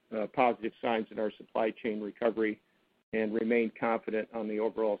seeing positive signs in our supply chain recovery and remain confident on the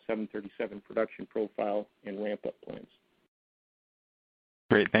overall 737 production profile and ramp-up plans.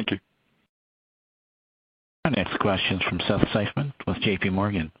 Great, thank you. Our next question is from Seth Seifman with J.P.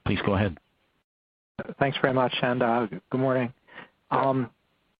 Morgan. Please go ahead. Thanks very much, and good morning.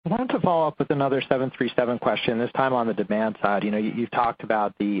 I wanted to follow up with another 737 question, this time on the demand side. You know, you've talked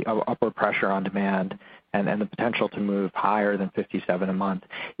about the upward pressure on demand and the potential to move higher than 57 a month.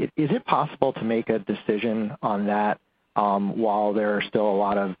 Is it possible to make a decision on that while there are still a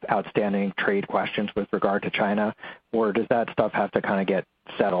lot of outstanding trade questions with regard to China, or does that stuff have to kind of get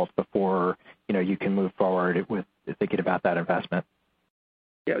settled before, you know, you can move forward with thinking about that investment?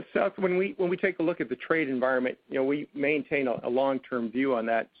 Yeah, Seth, when we take a look at the trade environment, you know, we maintain a long-term view on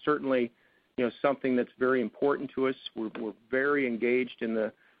that. Certainly, you know, something that's very important to us. We're very engaged in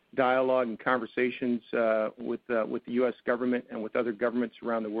the dialogue and conversations with the U.S. government and with other governments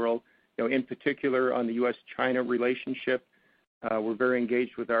around the world. You know, in particular on the U.S.-China relationship, we're very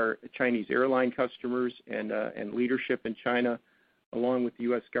engaged with our Chinese airline customers and leadership in China, along with the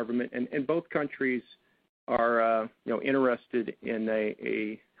U.S. government. And both countries are you know, interested in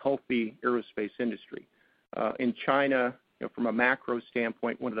a healthy aerospace industry. In China, you know, from a macro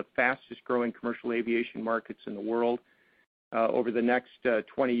standpoint, one of the fastest growing commercial aviation markets in the world. Over the next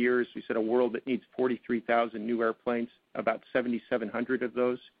 20 years, we said a world that needs 43,000 new airplanes. About 7,700 of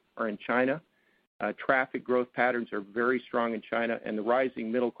those are in China. Traffic growth patterns are very strong in China, and the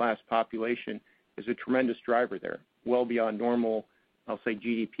rising middle-class population is a tremendous driver there, well beyond normal, I'll say,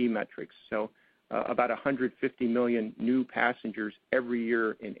 GDP metrics. So about 150 million new passengers every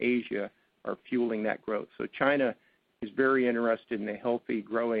year in Asia are fueling that growth. So China is very interested in a healthy,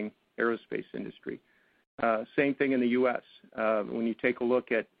 growing aerospace industry. Same thing in the U.S. When you take a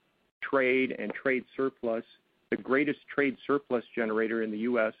look at trade and trade surplus, the greatest trade surplus generator in the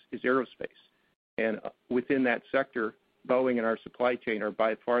U.S. is aerospace. And within that sector, Boeing and our supply chain are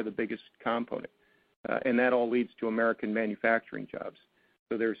by far the biggest component. And that all leads to American manufacturing jobs.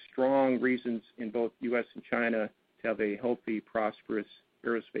 So there's strong reasons in both U.S. and China to have a healthy, prosperous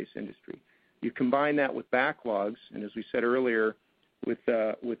aerospace industry. You combine that with backlogs, and as we said earlier, with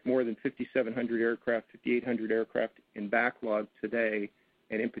more than 5,700 aircraft, 5,800 aircraft in backlog today,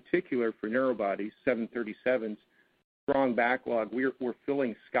 and in particular for narrow bodies, 737s, strong backlog, we're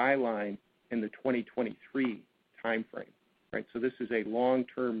filling skyline in the 2023 timeframe, right? So this is a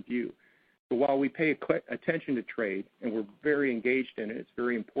long-term view. So while we pay attention to trade, and we're very engaged in it, it's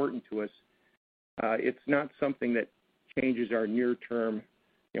very important to us, it's not something that changes our near-term,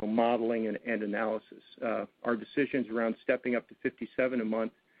 you know, modeling and analysis. Our decisions around stepping up to 57 a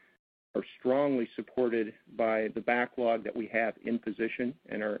month are strongly supported by the backlog that we have in position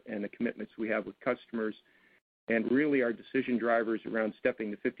and the commitments we have with customers. And really our decision drivers around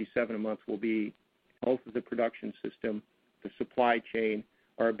stepping to 57 a month will be health of the production system, the supply chain,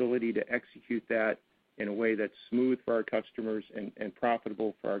 our ability to execute that in a way that's smooth for our customers and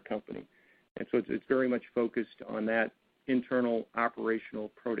profitable for our company. And so it's very much focused on that internal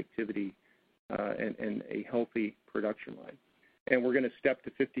operational productivity and a healthy production line. And we're going to step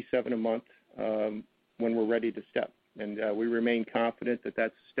to 57 a month when we're ready to step. And we remain confident that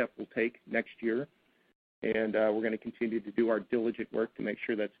that's a step we'll take next year. And we're going to continue to do our diligent work to make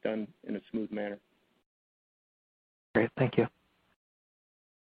sure that's done in a smooth manner. Great, thank you.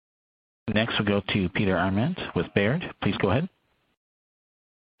 Next we'll go to Peter Arment with Baird. Please go ahead.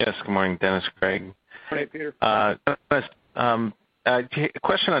 Yes, good morning, Dennis, Greg. Hey, Peter. A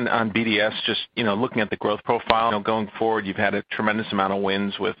question on BDS, just looking at the growth profile. Going forward, you've had a tremendous amount of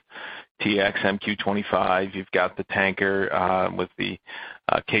wins with TX, MQ-25. You've got the tanker with the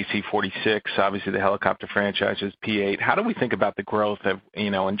KC-46, obviously the helicopter franchises, P-8. How do we think about the growth of,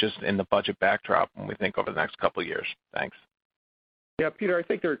 and just in the budget backdrop when we think over the next couple of years? Thanks. Yeah, Peter, I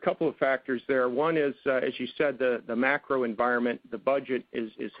think there are a couple of factors there. One is, as you said, the macro environment. The budget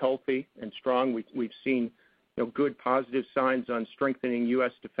is healthy and strong. We've seen good positive signs on strengthening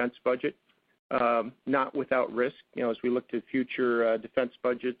U.S. defense budget, not without risk. As we look to future defense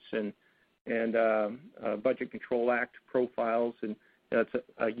budgets and Budget Control Act profiles, and that's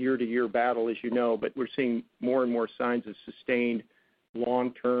a year-to-year battle, as you know, but we're seeing more and more signs of sustained,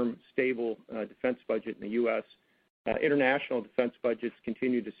 long-term, stable defense budget in the U.S. International defense budgets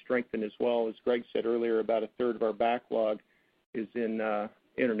continue to strengthen as well. As Greg said earlier, about a third of our backlog is in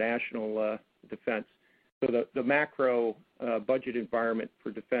international defense. So the macro budget environment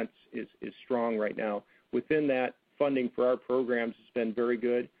for defense is strong right now. Within that, funding for our programs has been very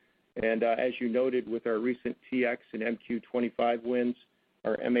good. And as you noted with our recent TX and MQ-25 wins,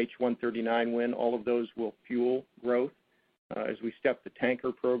 our MH-139 win, all of those will fuel growth. As we step the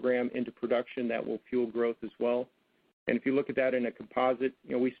tanker program into production, that will fuel growth as well. And if you look at that in a composite,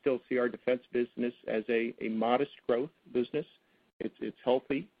 we still see our defense business as a modest growth business. It's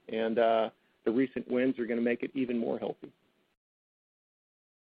healthy, and the recent wins are going to make it even more healthy.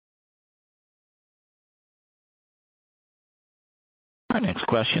 Our next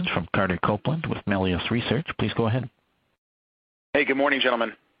question is from Carter Copeland with Melius Research. Please go ahead. Hey, good morning,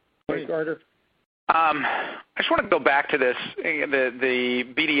 gentlemen. Hey, Carter. I just want to go back to this, the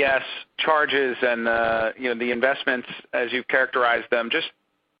BDS charges and the investments as you've characterized them. Just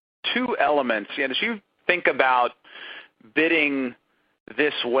two elements. As you think about bidding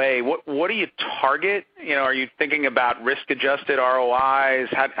this way, what do you target? Are you thinking about risk-adjusted ROIs?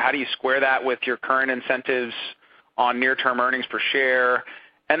 How do you square that with your current incentives on near-term earnings per share?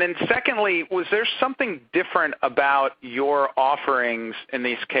 And then secondly, was there something different about your offerings in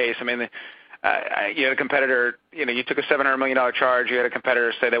this case? I mean, you had a competitor, you took a $700 million charge. You had a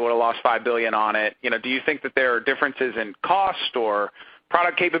competitor say they would have lost $5 billion on it. Do you think that there are differences in cost or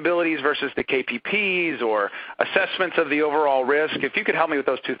product capabilities versus the KPPs or assessments of the overall risk? If you could help me with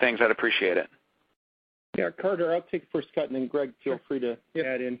those two things, I'd appreciate it. Yeah, Carter, I'll take the first cut, and then Greg, feel free to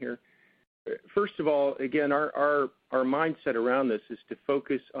add in here. First of all, again, our mindset around this is to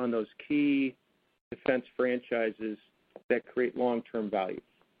focus on those key defense franchises that create long-term value,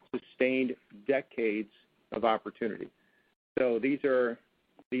 sustained decades of opportunity. So these are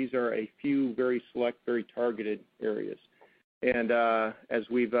a few very select, very targeted areas. And as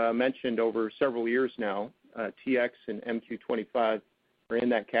we've mentioned over several years now, TX and MQ-25 are in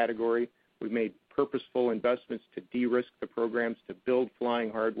that category. We've made purposeful investments to de-risk the programs, to build flying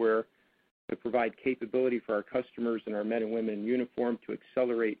hardware, to provide capability for our customers and our men and women in uniform, to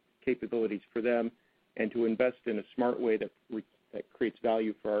accelerate capabilities for them, and to invest in a smart way that creates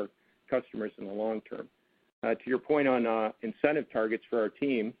value for our customers in the long term. To your point on incentive targets for our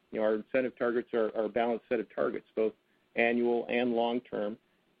team, our incentive targets are a balanced set of targets, both annual and long term.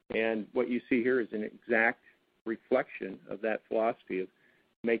 And what you see here is an exact reflection of that philosophy of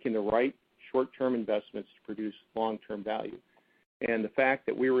making the right short-term investments to produce long-term value. And the fact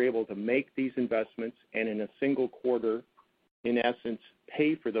that we were able to make these investments and in a single quarter, in essence,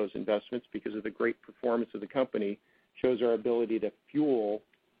 pay for those investments because of the great performance of the company shows our ability to fuel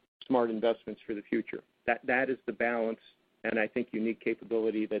smart investments for the future. That is the balance and I think unique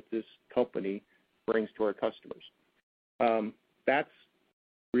capability that this company brings to our customers. That's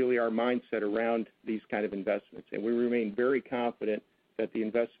really our mindset around these kind of investments. And we remain very confident that the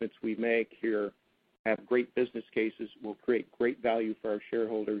investments we make here have great business cases, will create great value for our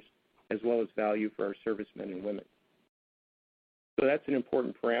shareholders, as well as value for our servicemen and women. So that's an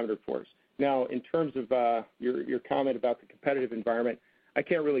important parameter for us. Now, in terms of your comment about the competitive environment, I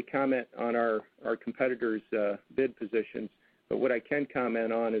can't really comment on our competitors' bid positions, but what I can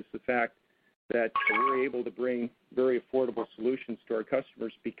comment on is the fact that we're able to bring very affordable solutions to our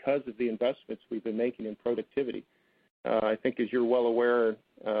customers because of the investments we've been making in productivity. I think, as you're well aware,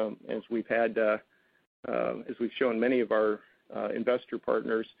 as we've shown many of our investor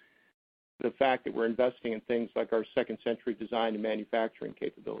partners, the fact that we're investing in things like our second-century design and manufacturing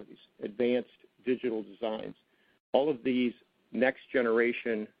capabilities, advanced digital designs, all of these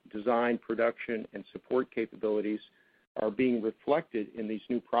next-generation design, production, and support capabilities are being reflected in these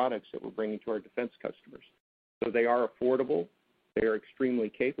new products that we're bringing to our defense customers. So they are affordable, they are extremely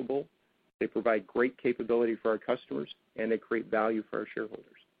capable, they provide great capability for our customers, and they create value for our shareholders.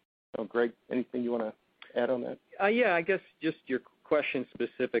 So, Greg, anything you want to add on that? Yeah, I guess just your question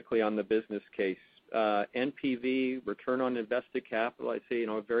specifically on the business case. NPV, return on invested capital, I'd say,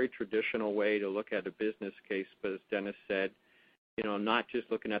 a very traditional way to look at a business case, but as Dennis said, not just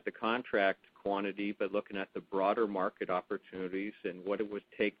looking at the contract quantity, but looking at the broader market opportunities and what it would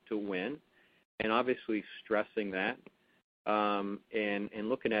take to win, and obviously stressing that, and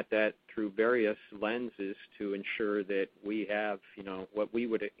looking at that through various lenses to ensure that we have, what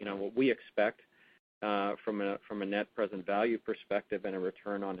we expect from a net present value perspective and a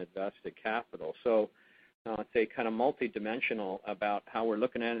return on invested capital. So I'd say kind of multidimensional about how we're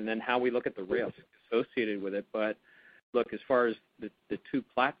looking at it and then how we look at the risk associated with it. But look, as far as the two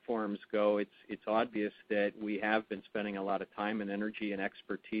platforms go, it's obvious that we have been spending a lot of time and energy and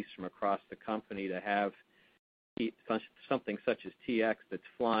expertise from across the company to have something such as TX that's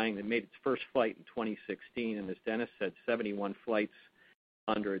flying, that made its first flight in 2016, and as Dennis said, 71 flights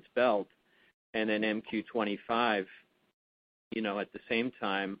under its belt, and then MQ-25, at the same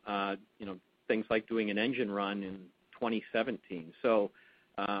time, things like doing an engine run in 2017. So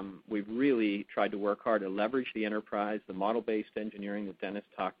we've really tried to work hard to leverage the enterprise, the model-based engineering that Dennis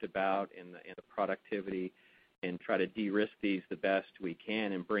talked about, and the productivity, and try to de-risk these the best we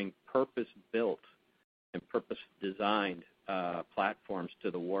can and bring purpose-built and purpose-designed platforms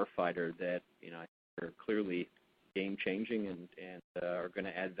to the warfighter that are clearly game-changing and are going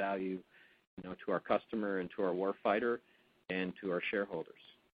to add value to our customer and to our warfighter and to our shareholders.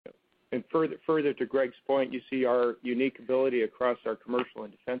 And further to Greg's point, you see our unique ability across our commercial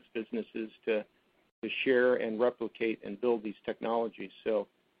and defense businesses to share and replicate and build these technologies. So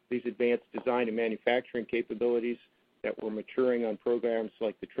these advanced design and manufacturing capabilities that we're maturing on programs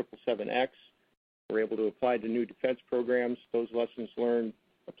like the 777X, we're able to apply to new defense programs. Those lessons learned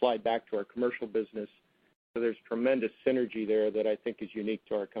applied back to our commercial business. So there's tremendous synergy there that I think is unique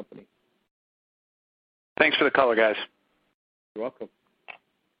to our company. Thanks for the color, guys. You're welcome.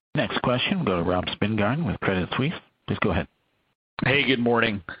 Next question, we'll go to Rob Spingarn with Credit Suisse. Please go ahead. Hey, good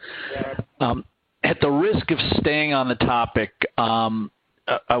morning. Yeah. At the risk of staying on the topic,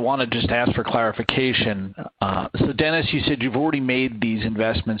 I want to just ask for clarification. So, Dennis, you said you've already made these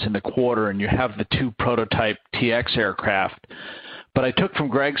investments in the quarter and you have the two prototype TX aircraft. But I took from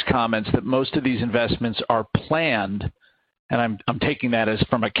Greg's comments that most of these investments are planned, and I'm taking that as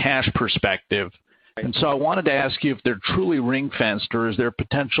from a cash perspective. And so I wanted to ask you if they're truly ring-fenced, or is there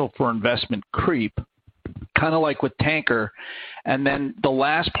potential for investment creep, kind of like with Tanker? And then the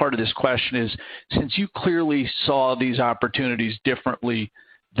last part of this question is, since you clearly saw these opportunities differently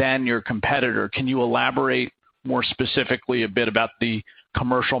than your competitor, can you elaborate more specifically a bit about the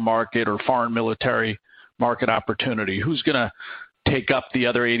commercial market or foreign military market opportunity? Who's going to take up the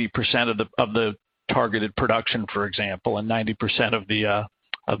other 80% of the targeted production, for example, and 90% of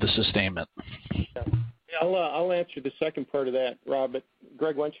the sustainment? I'll answer the second part of that, Rob. But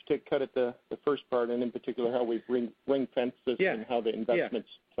Greg, why don't you take a cut at the first part, and in particular how we've ring-fenced this and how the investments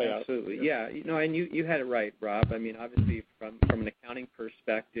play out. Absolutely. Yeah, and you had it right, Rob. I mean, obviously, from an accounting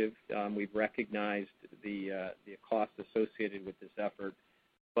perspective, we've recognized the cost associated with this effort.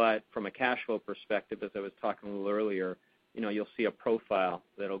 But from a cash flow perspective, as I was talking a little earlier, you'll see a profile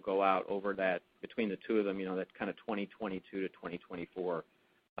that'll go out over that, between the two of them, that kind of 2022 to 2024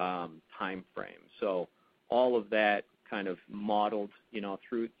 time frame. So all of that kind of modeled,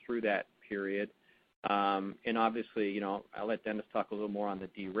 through that period. And obviously, I'll let Dennis talk a little more on the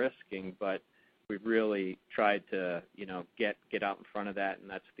de-risking, but we've really tried to, get out in front of that, and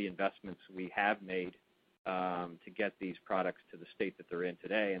that's the investments we have made to get these products to the state that they're in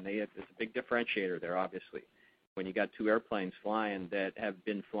today. And there's a big differentiator there, obviously. When you got two airplanes flying that have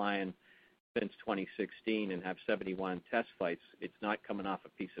been flying since 2016 and have 71 test flights, it's not coming off a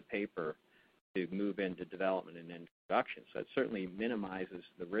piece of paper to move into development and into production. So it certainly minimizes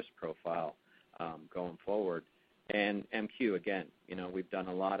the risk profile going forward. And MQ, again, we've done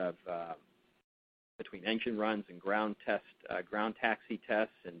a lot of between engine runs and ground taxi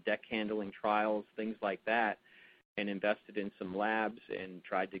tests and deck handling trials, things like that. and invested in some labs and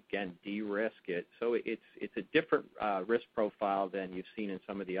tried to, again, de-risk it. So it's a different risk profile than you've seen in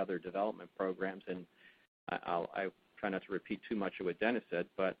some of the other development programs. And I try not to repeat too much of what Dennis said,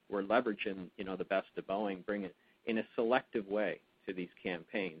 but we're leveraging, the best of Boeing, bring it in a selective way to these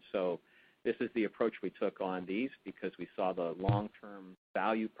campaigns. So this is the approach we took on these because we saw the long-term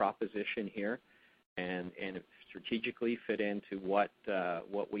value proposition here, and it strategically fit into what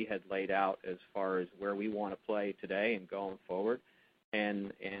we had laid out as far as where we want to play today and going forward,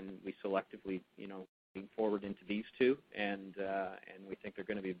 and we selectively, moving forward into these two, and we think they're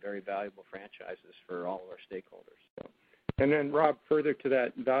going to be very valuable franchises for all of our stakeholders. So. And then, Rob, further to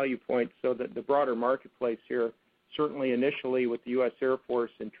that value point, so that the broader marketplace here, certainly initially with the U.S. Air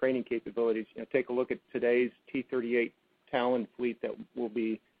Force and training capabilities, take a look at today's T-38 Talon fleet that will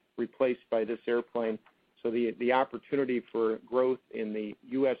be replaced by this airplane. So the opportunity for growth in the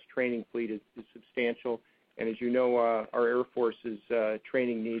U.S. training fleet is substantial. And as you know, our Air Force's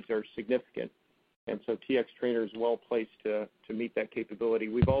training needs are significant. And so TX Trainer is well placed to meet that capability.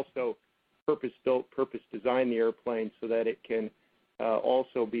 We've also purpose-built, purpose-designed the airplane so that it can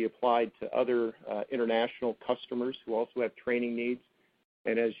also be applied to other international customers who also have training needs.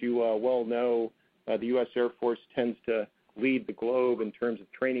 And as you well know, the U.S. Air Force tends to lead the globe in terms of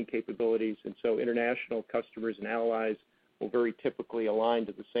training capabilities, and so international customers and allies will very typically align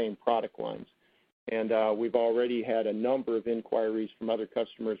to the same product lines. And we've already had a number of inquiries from other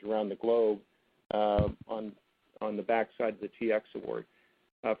customers around the globe on the backside of the TX award.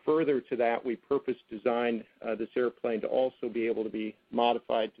 Further to that, we purpose-designed this airplane to also be able to be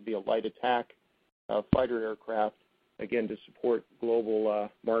modified to be a light attack fighter aircraft, again, to support global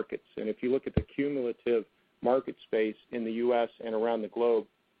markets. And if you look at the cumulative market space in the U.S. and around the globe,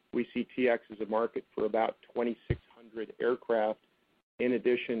 we see TX as a market for about 2,600 aircraft in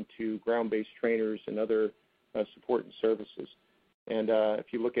addition to ground-based trainers and other support and services. And if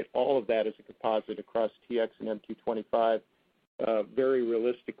you look at all of that as a composite across TX and MQ-25, very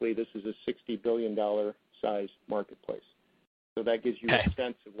realistically, this is a $60 billion size marketplace. So that gives you a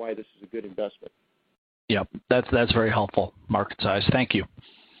sense of why this is a good investment. Yep, that's very helpful, market size. Thank you.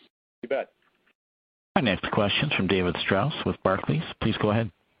 You bet. Our next question is from David Strauss with Barclays. Please go ahead.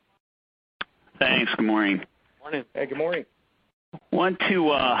 Thanks. Good morning. Morning. Hey, good morning. Want to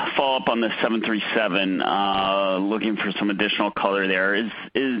follow up on the 737, looking for some additional color there.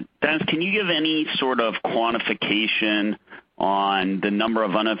 Dennis, can you give any sort of quantification on the number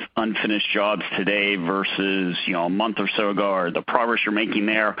of unfinished jobs today versus a month or so ago, or the progress you're making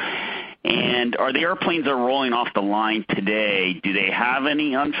there? And are the airplanes that are rolling off the line today, do they have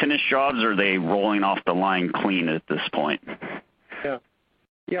any unfinished jobs, or are they rolling off the line clean at this point?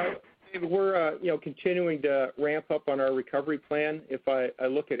 Yeah. We're continuing to ramp up on our recovery plan. If I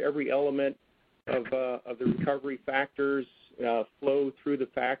look at every element of the recovery factors, flow through the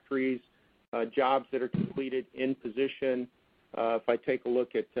factories, jobs that are completed in position, if I take a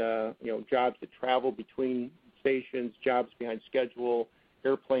look at jobs that travel between stations, jobs behind schedule,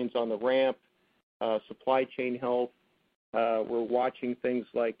 airplanes on the ramp, supply chain health, we're watching things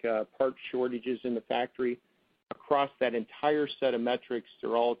like part shortages in the factory. Across that entire set of metrics,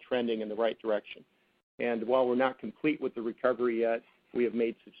 they're all trending in the right direction. And while we're not complete with the recovery yet, we have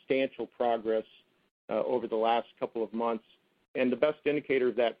made substantial progress over the last couple of months. And the best indicator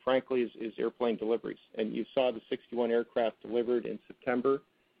of that, frankly, is airplane deliveries. And you saw the 61 aircraft delivered in September.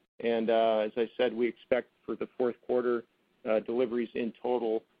 And as I said, we expect for the fourth quarter, deliveries in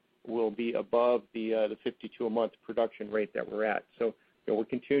total will be above the 52 a month production rate that we're at. So we're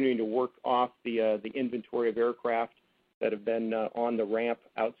continuing to work off the inventory of aircraft that have been on the ramp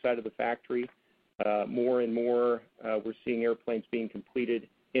outside of the factory. More and more, we're seeing airplanes being completed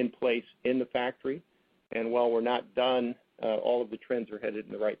in place in the factory. And while we're not done, all of the trends are headed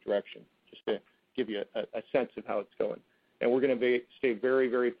in the right direction, just to give you a sense of how it's going. And we're going to stay very,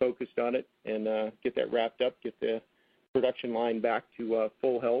 very focused on it and get that wrapped up, get the production line back to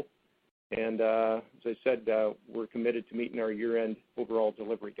full health. And as I said, we're committed to meeting our year-end overall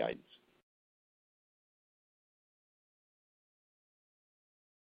delivery guidance.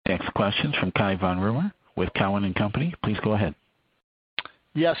 Next question from Cai von Rumohr with Cowen and Company. Please go ahead.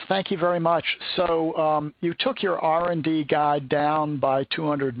 Yes, thank you very much. So you took your R&D guide down by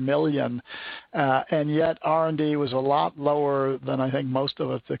 $200 million, and yet R&D was a lot lower than I think most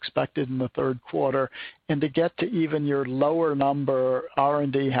of us expected in the third quarter. And to get to even your lower number,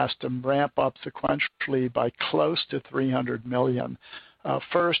 R&D has to ramp up sequentially by close to $300 million.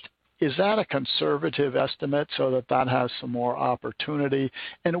 First, is that a conservative estimate so that has some more opportunity?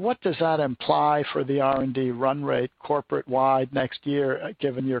 And what does that imply for the R&D run rate corporate-wide next year,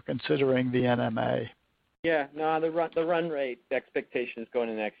 given you're considering the NMA? Yeah, no, the run rate expectations going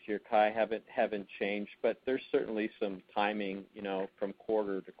into next year, Kai, haven't changed, but there's certainly some timing, from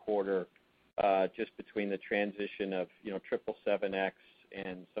quarter to quarter, just between the transition of 777X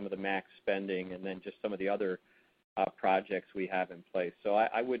and some of the MAX spending, and then just some of the other projects we have in place. So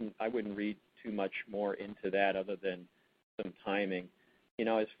I wouldn't read too much more into that other than some timing.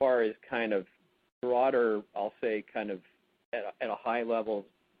 As far as kind of broader, I'll say kind of at a high level,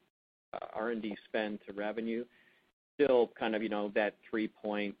 R&D spend to revenue, still kind of, that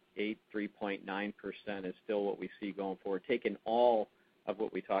 3.8, 3.9% is still what we see going forward, taking all of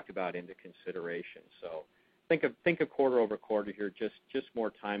what we talked about into consideration. So think of quarter over quarter here, just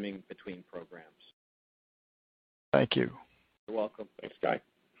more timing between programs. Thank you. You're welcome. Thanks, Guy.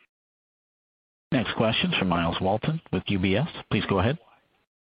 Next question from Miles Walton with UBS. Please go ahead.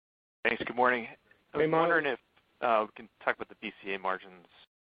 Thanks. Good morning. I was wondering if we can talk about the BCA margins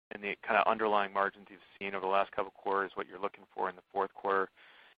and the kind of underlying margins you've seen over the last couple of quarters, what you're looking for in the fourth quarter.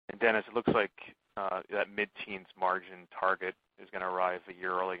 And Dennis, it looks like that mid-teens margin target is going to arrive a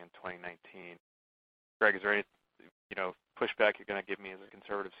year early in 2019. Greg, is there any pushback you're going to give me as a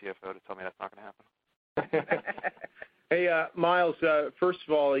conservative CFO to tell me that's not going to happen? Hey, Miles, first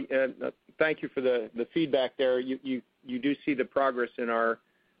of all, thank you for the feedback there. You do see the progress in our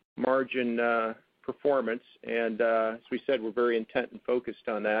margin performance, and as we said, we're very intent and focused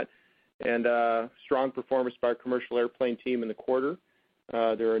on that. And strong performance by our commercial airplane team in the quarter.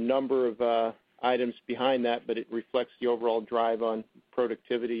 There are a number of items behind that, but it reflects the overall drive on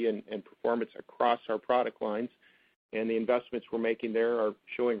productivity and performance across our product lines, and the investments we're making there are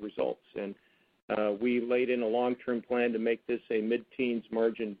showing results. And we laid in a long-term plan to make this a mid-teens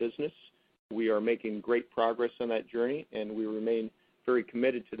margin business. We are making great progress on that journey, and we remain very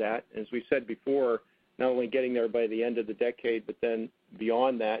committed to that. As we said before, not only getting there by the end of the decade, but then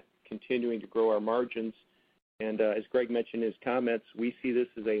beyond that, continuing to grow our margins. And as Greg mentioned in his comments, we see this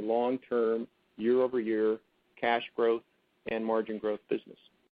as a long-term, year-over-year cash growth and margin growth business.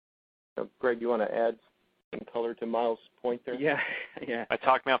 So, Greg, you want to add some color to Miles' point there? Yeah. I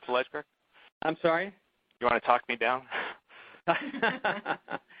talk me off the ledge, Greg? I'm sorry? You want to talk me down?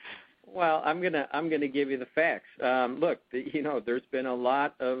 Well, I'm gonna give you the facts. Look, there's been a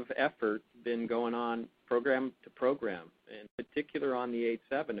lot of effort been going on program to program, in particular on the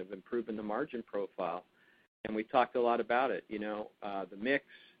 87 of improving the margin profile, and we talked a lot about it. The mix,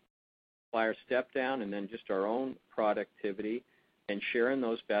 supplier step down, and then just our own productivity, and sharing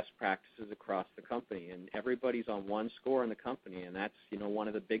those best practices across the company. And everybody's on one score in the company, and that's one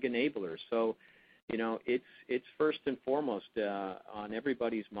of the big enablers. So. It's first and foremost on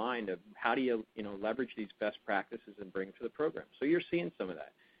everybody's mind of how do you leverage these best practices and bring them to the program. So you're seeing some of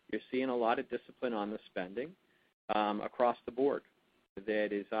that. You're seeing a lot of discipline on the spending across the board.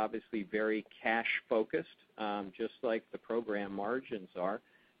 That is obviously very cash focused, just like the program margins are.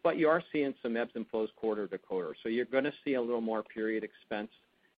 But you are seeing some ebbs and flows quarter to quarter. So you're going to see a little more period expense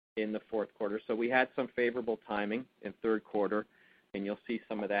in the fourth quarter. So we had some favorable timing in third quarter, and you'll see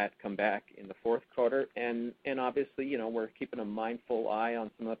some of that come back in the fourth quarter. And obviously, we're keeping a mindful eye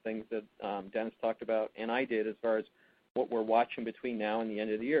on some of the things that Dennis talked about, and I did, as far as what we're watching between now and the end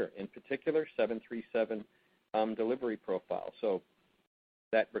of the year. In particular, 737 delivery profile. So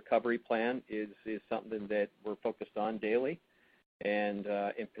that recovery plan is something that we're focused on daily, and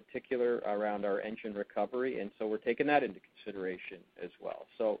in particular around our engine recovery. And so we're taking that into consideration as well.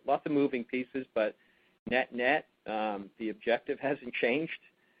 So lots of moving pieces, but net, the objective hasn't changed.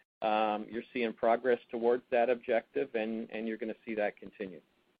 You're seeing progress towards that objective, and you're going to see that continue.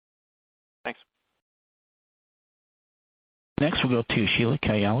 Thanks. Next, we'll go to Sheila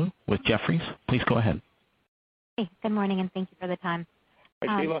Kahyaoglu with Jefferies. Please go ahead. Hey, good morning, and thank you for the time.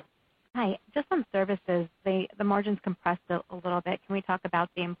 Hi, Sheila. Hi. Just on services, the margins compressed a little bit. Can we talk about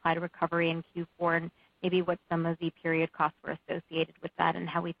the implied recovery in Q4 and maybe what some of the period costs were associated with that, and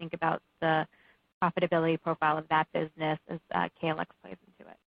how we think about the profitability profile of that business as KLX plays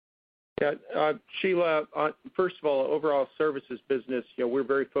into it? Yeah, Sheila, first of all, overall services business, we're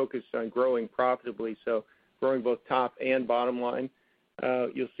very focused on growing profitably, so growing both top and bottom line.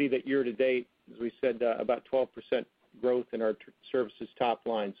 You'll see that year to date, as we said, about 12% growth in our services top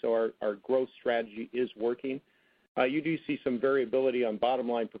line. So our growth strategy is working. You do see some variability on bottom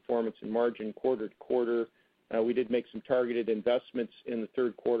line performance and margin quarter to quarter. We did make some targeted investments in the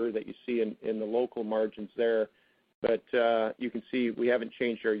third quarter that you see in the local margins there. But you can see we haven't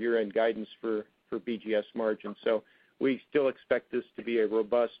changed our year-end guidance for BGS margins. So we still expect this to be a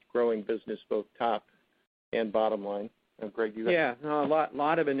robust, growing business, both top and bottom line. Greg, you got Yeah, no, a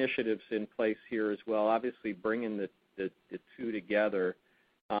lot of initiatives in place here as well. Obviously, bringing the two together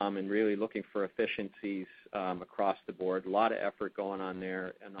and really looking for efficiencies across the board. A lot of effort going on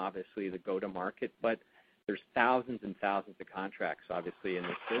there, and obviously the go-to-market. But there's thousands and thousands of contracts, obviously, in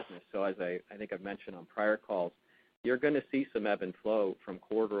this business. So as I think I've mentioned on prior calls, you're going to see some ebb and flow from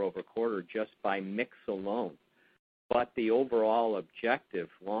quarter over quarter just by mix alone. But the overall objective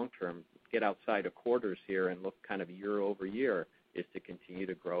long-term, get outside of quarters here and look kind of year over year, is to continue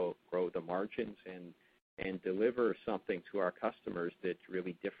to grow the margins and deliver something to our customers that's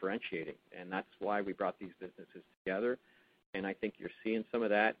really differentiating. And that's why we brought these businesses together. And I think you're seeing some of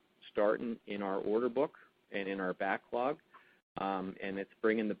that starting in our order book and in our backlog. And it's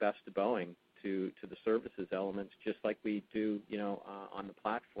bringing the best of Boeing to the services elements, just like we do, on the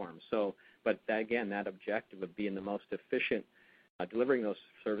platform. So, but again, that objective of being the most efficient, delivering those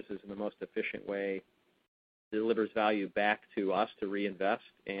services in the most efficient way, delivers value back to us to reinvest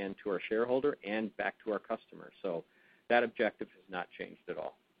and to our shareholder and back to our customers. So that objective has not changed at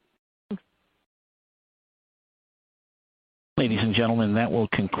all. Ladies and gentlemen, that will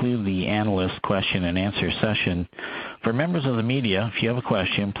conclude the analyst question and answer session. For members of the media, if you have a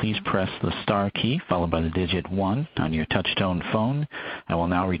question, please press the star key followed by the digit 1 on your touch-tone phone. I will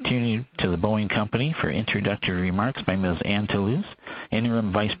now return you to the Boeing Company for introductory remarks by Ms. Ann Toulouse,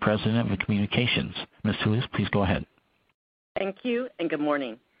 Interim Vice President of Communications. Ms. Toulouse, please go ahead. Thank you, and good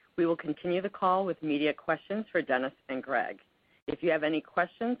morning. We will continue the call with media questions for Dennis and Greg. If you have any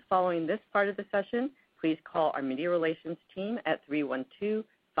questions following this part of the session, please call our media relations team at 312-544-2002.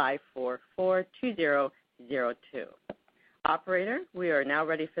 Operator, we are now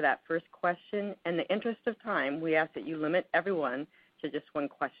ready for that first question. In the interest of time, we ask that you limit everyone to just one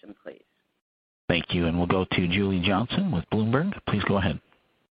question, please. Thank you, and we'll go to Julie Johnson with Bloomberg. Please go ahead.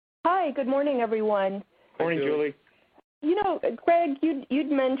 Hi, good morning, everyone. Morning, Julie. Greg,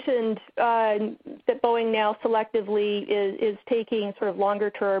 you'd mentioned that Boeing now selectively is taking sort of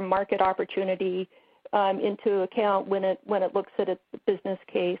longer-term market opportunity into account when it looks at its business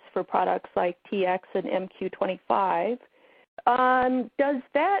case for products like TX and MQ-25. Does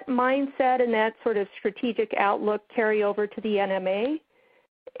that mindset and that sort of strategic outlook carry over to the NMA?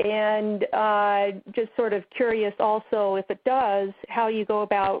 And just sort of curious also, if it does, how you go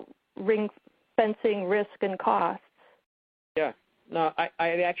about ring-fencing risk and costs. Yeah. No,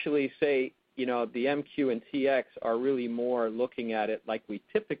 I'd actually say, the MQ and TX are really more looking at it like we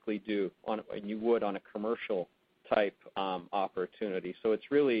typically do and you would on a commercial type opportunity. So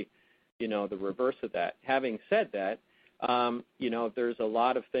it's really, the reverse of that. Having said that, there's a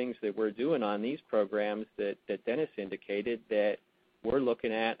lot of things that we're doing on these programs that Dennis indicated that we're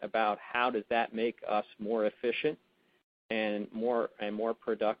looking at about how does that make us more efficient and more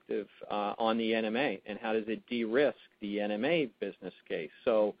productive on the NMA, and how does it de-risk the NMA business case.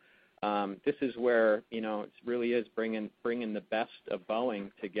 So this is where, it really is bringing the best of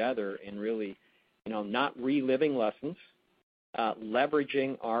Boeing together and really, not reliving lessons,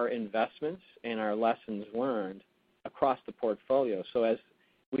 leveraging our investments and our lessons learned across the portfolio. So as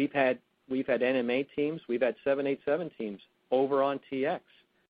we've had NMA teams, we've had 787 teams over on TX.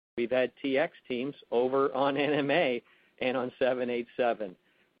 We've had TX teams over on NMA and on 787.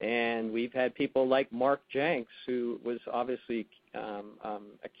 And we've had people like Mark Jenks, who was obviously a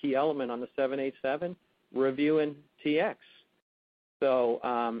key element on the 787, reviewing TX. So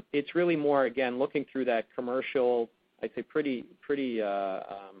it's really more, again, looking through that commercial, I'd say pretty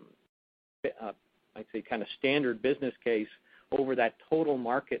I'd say kind of standard business case over that total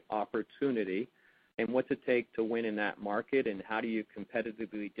market opportunity, and what's it take to win in that market, and how do you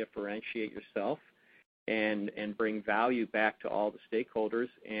competitively differentiate yourself and bring value back to all the stakeholders,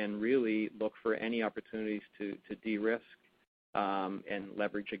 and really look for any opportunities to de-risk and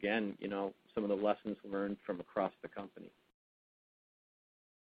leverage, again, some of the lessons learned from across the company.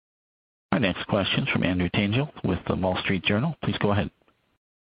 Our next question is from Andrew Tangel with the Wall Street Journal. Please go ahead.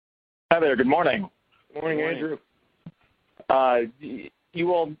 Hi there. Good morning. Good morning, Andrew.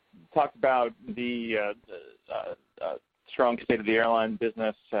 You all talked about the strong state of the airline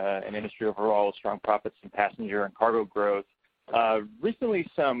business and industry overall, strong profits and passenger and cargo growth. Recently,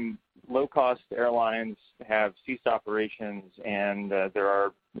 some low-cost airlines have ceased operations, and there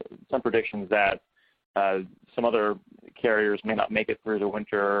are some predictions that some other carriers may not make it through the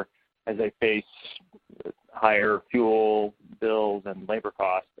winter as they face higher fuel bills and labor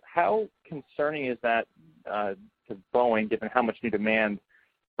costs. How concerning is that to Boeing, given how much new demand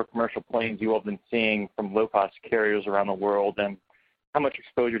for commercial planes you all have been seeing from low-cost carriers around the world, and how much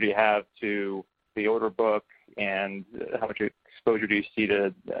exposure do you have to the order book, and how much exposure do you see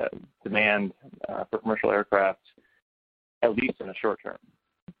to demand for commercial aircraft, at least in the short term?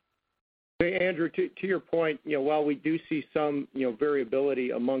 Hey, Andrew, to your point, while we do see some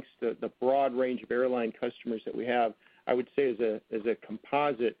variability amongst the broad range of airline customers that we have, I would say as a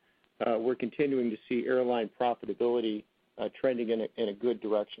composite, we're continuing to see airline profitability trending in a good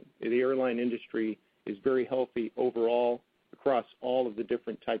direction. The airline industry is very healthy overall across all of the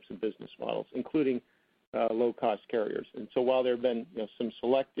different types of business models, including low-cost carriers. And so while there have been some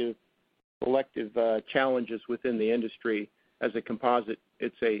selective challenges within the industry, as a composite,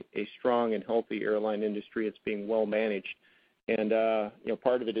 it's a strong and healthy airline industry. It's being well managed. And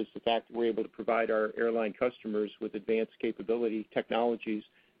part of it is the fact that we're able to provide our airline customers with advanced capability technologies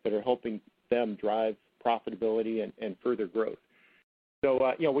that are helping them drive profitability and further growth.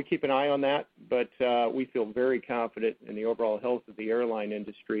 So, we keep an eye on that, but we feel very confident in the overall health of the airline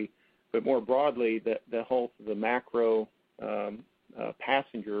industry, but more broadly, the health of the macro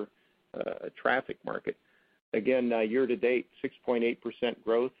passenger traffic market. Again, year to date, 6.8%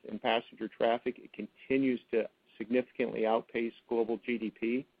 growth in passenger traffic. It continues to significantly outpace global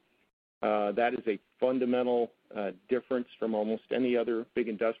GDP. That is a fundamental difference from almost any other big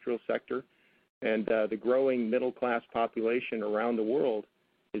industrial sector. And the growing middle-class population around the world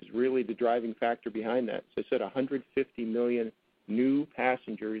is really the driving factor behind that. So I said 150 million new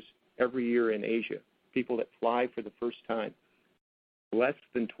passengers every year in Asia, people that fly for the first time. Less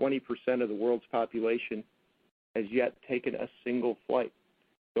than 20% of the world's population has yet taken a single flight.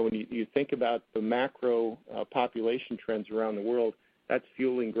 So when you think about the macro population trends around the world, that's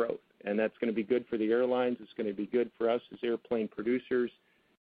fueling growth. And that's going to be good for the airlines. It's going to be good for us as airplane producers.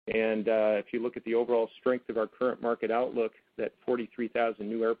 And if you look at the overall strength of our current market outlook, that 43,000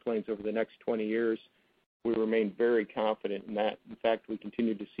 new airplanes over the next 20 years, we remain very confident in that. In fact, we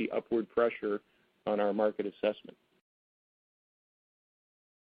continue to see upward pressure on our market assessment.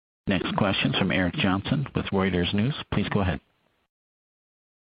 Next question from Eric Johnson with Reuters News. Please go ahead.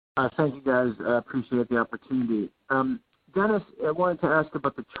 Thank you, guys. I appreciate the opportunity. Dennis, I wanted to ask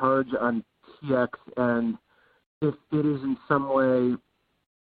about the charge on TX and if it is in some way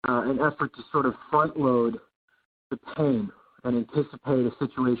an effort to sort of front load the pain and anticipate a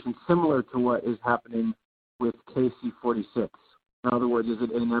situation similar to what is happening with KC-46. In other words, is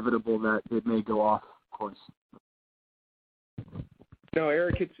it inevitable that it may go off course? No,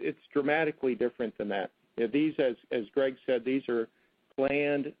 Eric, it's dramatically different than that. These, as Greg said, these are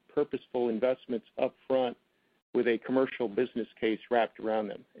planned, purposeful investments up front with a commercial business case wrapped around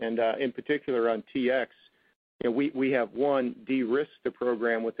them. And in particular on TX, we have, one, de-risked the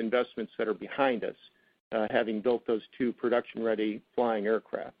program with investments that are behind us, having built those two production-ready flying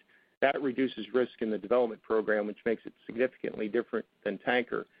aircraft. That reduces risk in the development program, which makes it significantly different than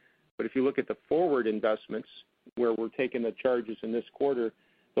tanker. But if you look at the forward investments, where we're taking the charges in this quarter,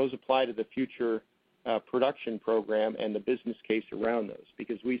 those apply to the future production program and the business case around those,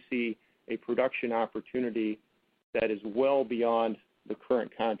 because we see a production opportunity that is well beyond the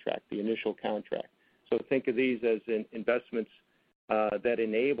current contract, the initial contract. So think of these as investments that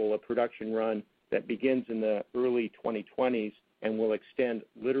enable a production run that begins in the early 2020s and will extend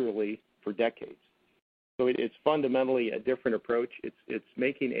literally for decades. So it's fundamentally a different approach. It's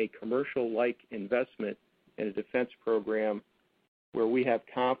making a commercial-like investment in a defense program where we have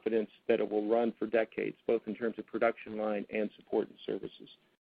confidence that it will run for decades, both in terms of production line and support and services.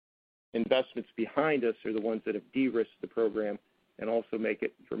 Investments behind us are the ones that have de-risked the program and also make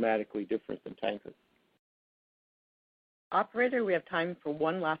it dramatically different than tanker. Operator, we have time for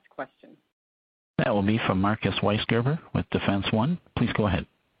one last question. That will be from Marcus Weisgerber with Defense One. Please go ahead.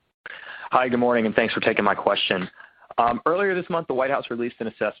 Hi, good morning, and thanks for taking my question. Earlier this month, the White House released an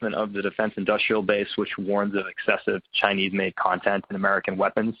assessment of the defense industrial base, which warns of excessive Chinese-made content in American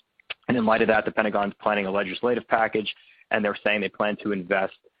weapons. And in light of that, the Pentagon's planning a legislative package, and they're saying they plan to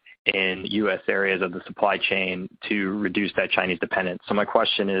invest in U.S. areas of the supply chain to reduce that Chinese dependence. So my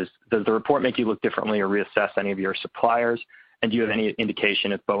question is, does the report make you look differently or reassess any of your suppliers? And do you have any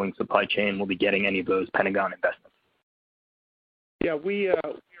indication if Boeing's supply chain will be getting any of those Pentagon investments? Yeah, we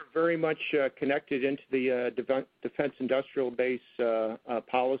are very much connected into the defense industrial base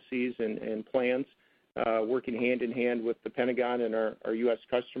policies and plans, working hand in hand with the Pentagon and our U.S.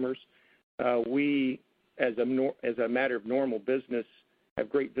 customers. We, as a matter of normal business, have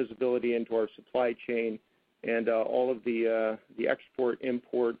great visibility into our supply chain, and all of the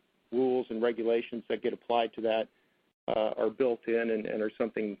export-import rules and regulations that get applied to that are built in and are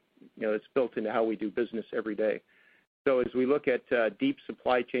something that's built into how we do business every day. So as we look at deep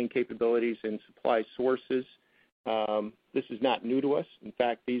supply chain capabilities and supply sources, this is not new to us. In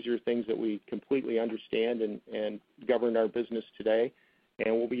fact, these are things that we completely understand and govern our business today.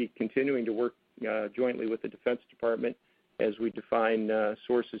 And we'll be continuing to work jointly with the Defense Department as we define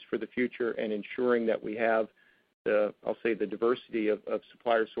sources for the future and ensuring that we have the diversity of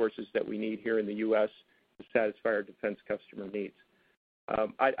supplier sources that we need here in the U.S. to satisfy our defense customer needs.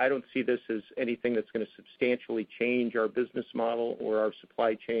 I don't see this as anything that's going to substantially change our business model or our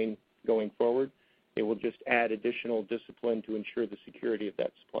supply chain going forward. It will just add additional discipline to ensure the security of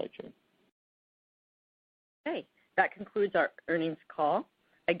that supply chain. Okay, that concludes our earnings call.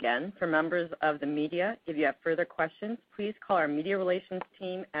 Again, for members of the media, if you have further questions, please call our media relations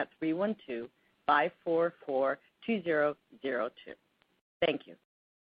team at 312-544-2002. Thank you.